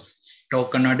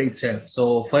torque converter itself.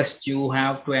 So first you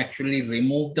have to actually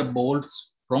remove the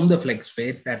bolts from the flex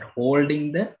plate that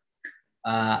holding the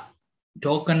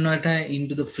torque converter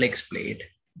into the flex plate.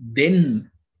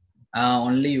 Then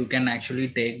only you can actually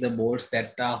take the bolts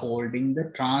that are holding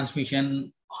the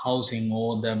transmission housing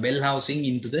or the bell housing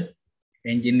into the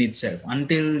engine itself.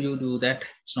 Until you do that,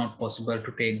 it's not possible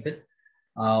to take the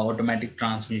automatic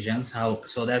transmissions out.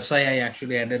 So that's why I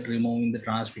actually added removing the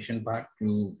transmission part.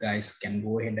 You guys can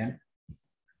go ahead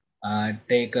and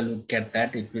take a look at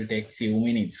that. It will take few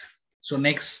minutes. So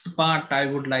next part, I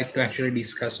would like to actually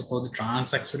discuss about the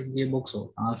transaxle gearbox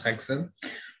or transaxle.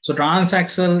 So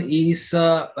transaxle is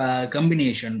a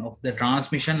combination of the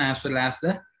transmission as well as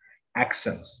the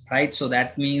axles, right? So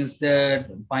that means the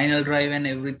final drive and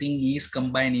everything is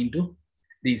combined into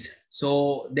this.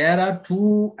 So there are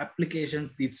two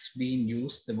applications that's being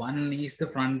used. The one is the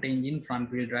front engine,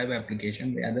 front wheel drive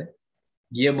application, where the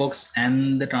gearbox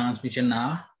and the transmission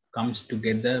comes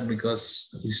together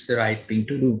because it's the right thing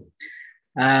to do.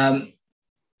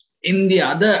 In the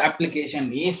other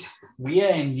application is rear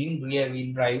engine, rear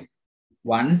wheel drive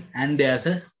one, and there's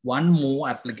one more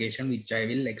application which I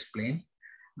will explain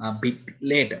a bit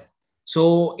later.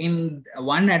 So in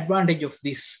one advantage of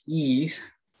this is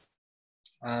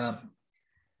the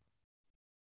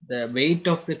weight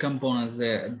of the components,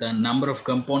 the number of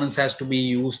components has to be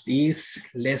used is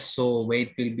less, so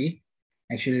weight will be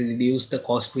actually reduced, the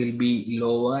cost will be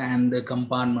lower, and the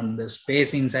compartment, the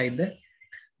space inside the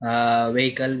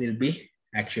vehicle will be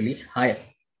actually higher,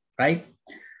 right?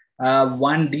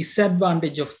 One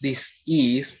disadvantage of this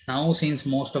is now, since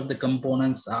most of the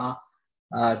components are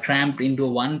cramped into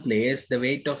one place, the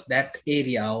weight of that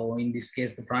area, or in this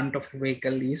case, the front of the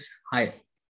vehicle is higher,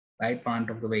 right? Front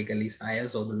of the vehicle is higher,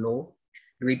 so the low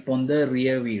grip on the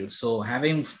rear wheels. So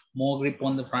having more grip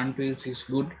on the front wheels is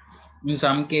good in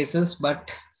some cases,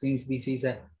 but since this is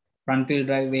a front wheel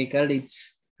drive vehicle,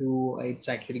 it's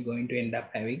actually going to end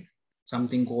up having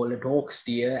something called a torque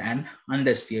steer and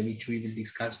understeer, which we will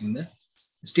discuss in the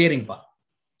steering part.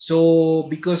 So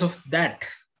because of that,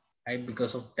 right,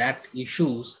 because of that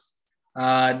issues,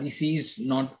 this is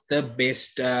not the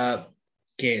best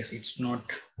case. It's not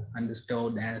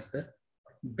understood as the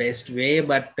best way,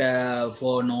 but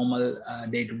for normal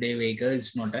day-to-day vehicle,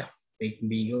 it's not a big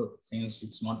deal, since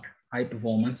it's not high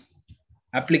performance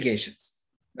applications.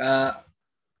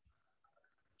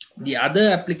 The other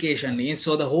application is,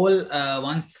 so the whole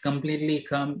once completely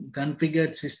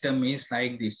configured system is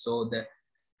like this. So the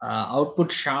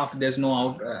output shaft, there's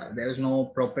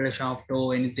no propeller shaft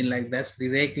or anything like that.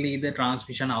 Directly the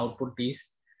transmission output is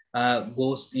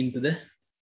goes into the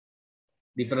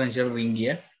differential ring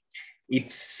gear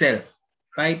itself,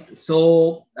 right?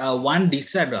 So one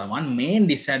main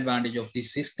disadvantage of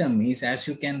this system is, as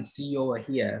you can see over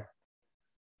here,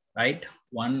 right,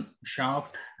 one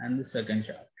shaft and the second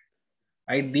shaft,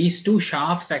 right? These two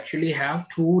shafts actually have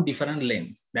two different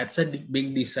lengths. That's a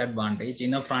big disadvantage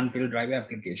in a front wheel drive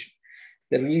application.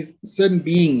 The reason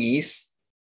being is,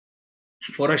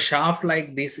 for a shaft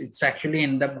like this, it's actually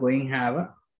end up going to have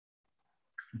a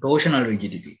torsional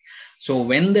rigidity. So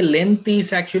when the length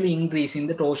is actually increasing,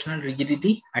 the torsional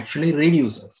rigidity actually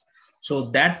reduces. So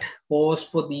that causes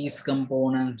for these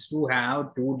components to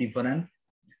have two different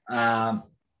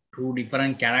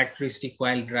characteristic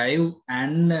while drive,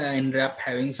 and end up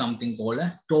having something called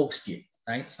a torque steer,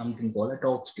 right? Something called a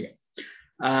torque steer.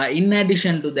 In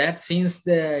addition to that, since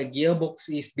the gearbox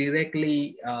is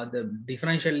directly, the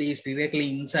differential is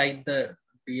directly inside the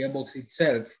gearbox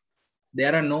itself,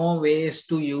 there are no ways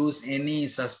to use any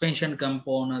suspension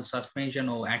component, suspension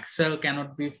or axle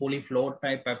cannot be fully float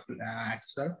type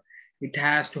axle. it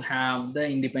has to have the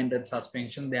independent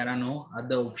suspension. There are no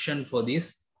other option for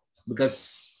this,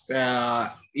 because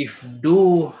if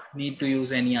do need to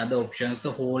use any other options,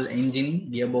 the whole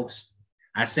engine gearbox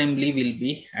assembly will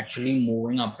be actually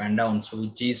moving up and down, so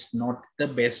which is not the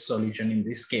best solution in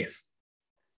this case,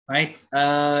 right?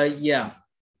 Yeah,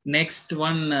 next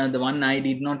one, the one I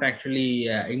did not actually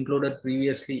included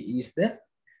previously is the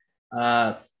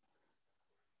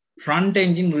front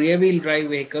engine rear wheel drive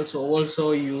vehicles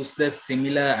also use the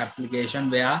similar application,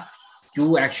 where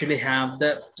you actually have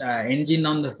the engine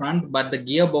on the front but the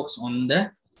gearbox on the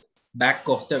back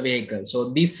of the vehicle.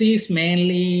 So this is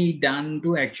mainly done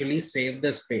to actually save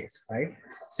the space, right?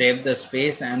 Save the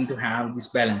space and to have this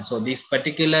balance. So this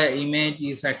particular image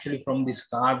is actually from this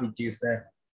car, which is the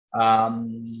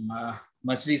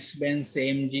Mercedes-Benz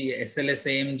AMG, SLS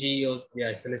AMG, or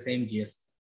yeah, SLS AMG, yes.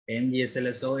 AMG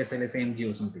SLS or SLS AMG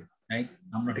or something, right?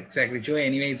 I'm not exactly sure.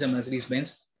 Anyway, it's a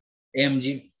Mercedes-Benz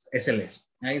AMG SLS,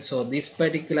 right? So this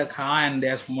particular car, and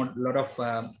there's a lot of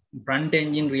front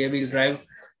engine, rear wheel drive,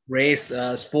 race,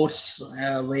 sports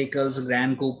vehicles,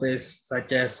 Grand Coupes,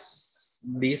 such as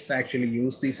this actually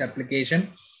use this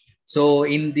application. So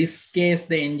in this case,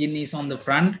 the engine is on the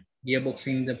front, gearbox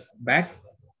in the back,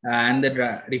 and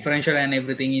the differential and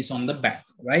everything is on the back,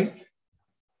 right?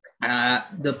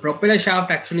 The propeller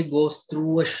shaft actually goes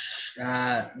through a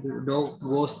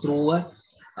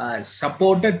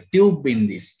supported tube in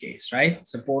this case, right?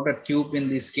 Supported tube in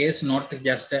this case, not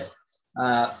just a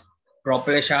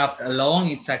propeller shaft alone.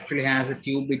 It actually has a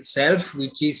tube itself,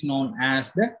 which is known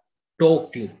as the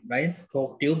torque tube, right?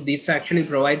 Torque tube. This actually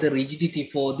provides the rigidity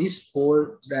for this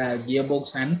whole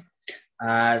gearbox and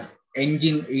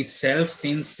engine itself,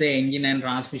 since the engine and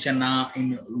transmission are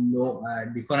in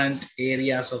different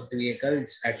areas of the vehicle.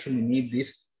 It's actually need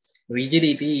this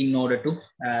rigidity in order to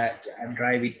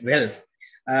drive it well.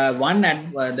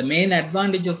 The main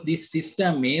advantage of this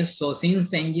system is, so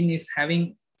since the engine is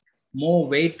having more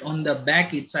weight on the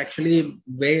back, it's actually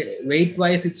weight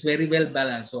wise it's very well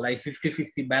balanced, so like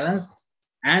 50-50 balance.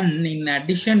 And in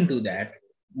addition to that,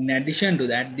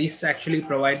 this actually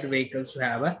provides vehicles to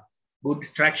have a good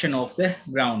traction off the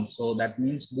ground. So that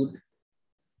means good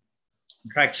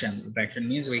traction. Traction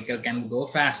means vehicle can go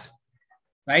fast,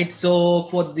 right? So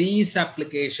for these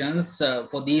applications,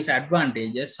 for these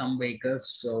advantages, some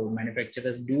vehicles, so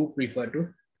manufacturers do prefer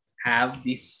to have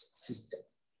this system,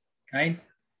 right?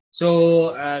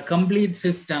 So complete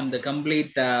system, the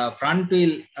complete front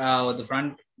wheel,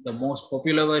 the most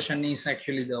popular version is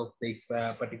actually this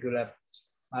particular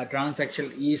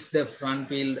transaxle is the front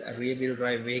wheel rear wheel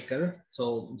drive vehicle.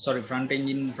 So sorry, front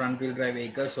engine front wheel drive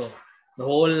vehicle. So the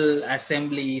whole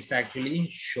assembly is actually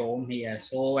shown here.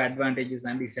 So advantages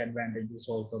and disadvantages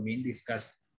also being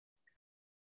discussed.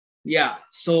 Yeah,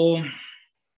 so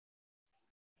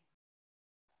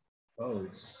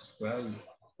it's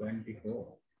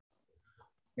 12:24.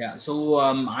 Yeah, so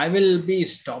I will be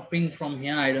stopping from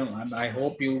here. I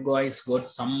hope you guys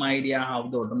got some idea how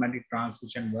the automatic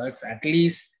transmission works. At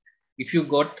least if you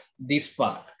got this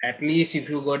part, at least if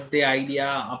you got the idea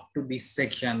up to this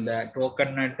section, the torque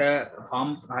converter,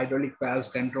 pump, hydraulic valves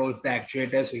controls the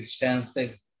actuators, which change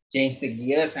the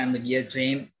gears, and the gear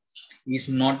train is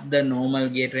not the normal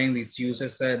gear train. It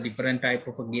uses a different type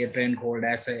of a gear train called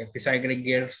as a epicyclic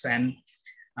gears. And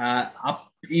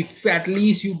if at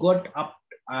least you got up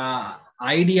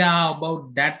idea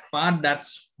about that part,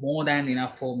 that's more than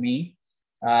enough for me,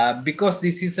 because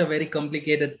this is a very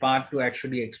complicated part to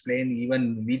actually explain,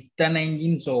 even with an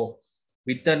engine, so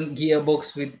with a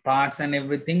gearbox, with parts and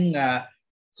everything.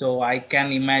 So I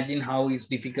can imagine how it's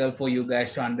difficult for you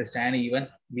guys to understand even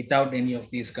without any of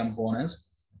these components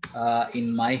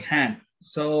in my hand.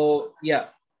 So yeah,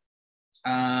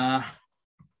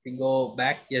 we go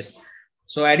back. Yes.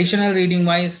 So additional reading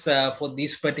wise, for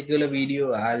this particular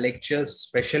video lectures,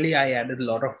 especially I added a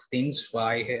lot of things.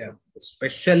 I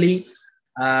especially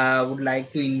would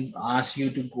like to ask you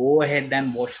to go ahead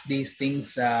and watch these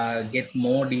things, get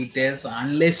more details.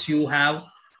 Unless you have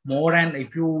more, and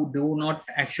if you do not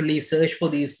actually search for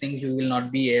these things, you will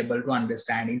not be able to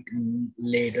understand it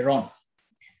later on.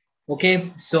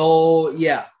 Okay, so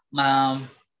yeah.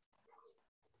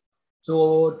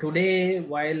 So today,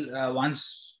 while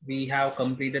once we have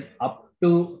completed up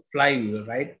to flywheel,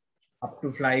 right? Up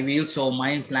to flywheel. So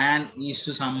my plan is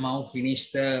to somehow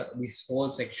finish this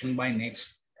whole section by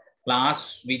next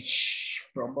class, which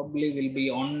probably will be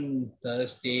on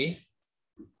Thursday,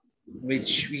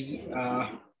 which we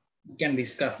can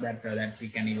discuss that we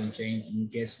can even change in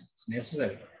case it's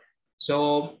necessary.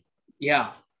 So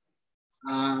yeah.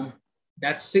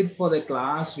 That's it for the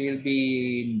class. We'll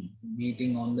be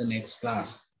meeting on the next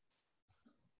class.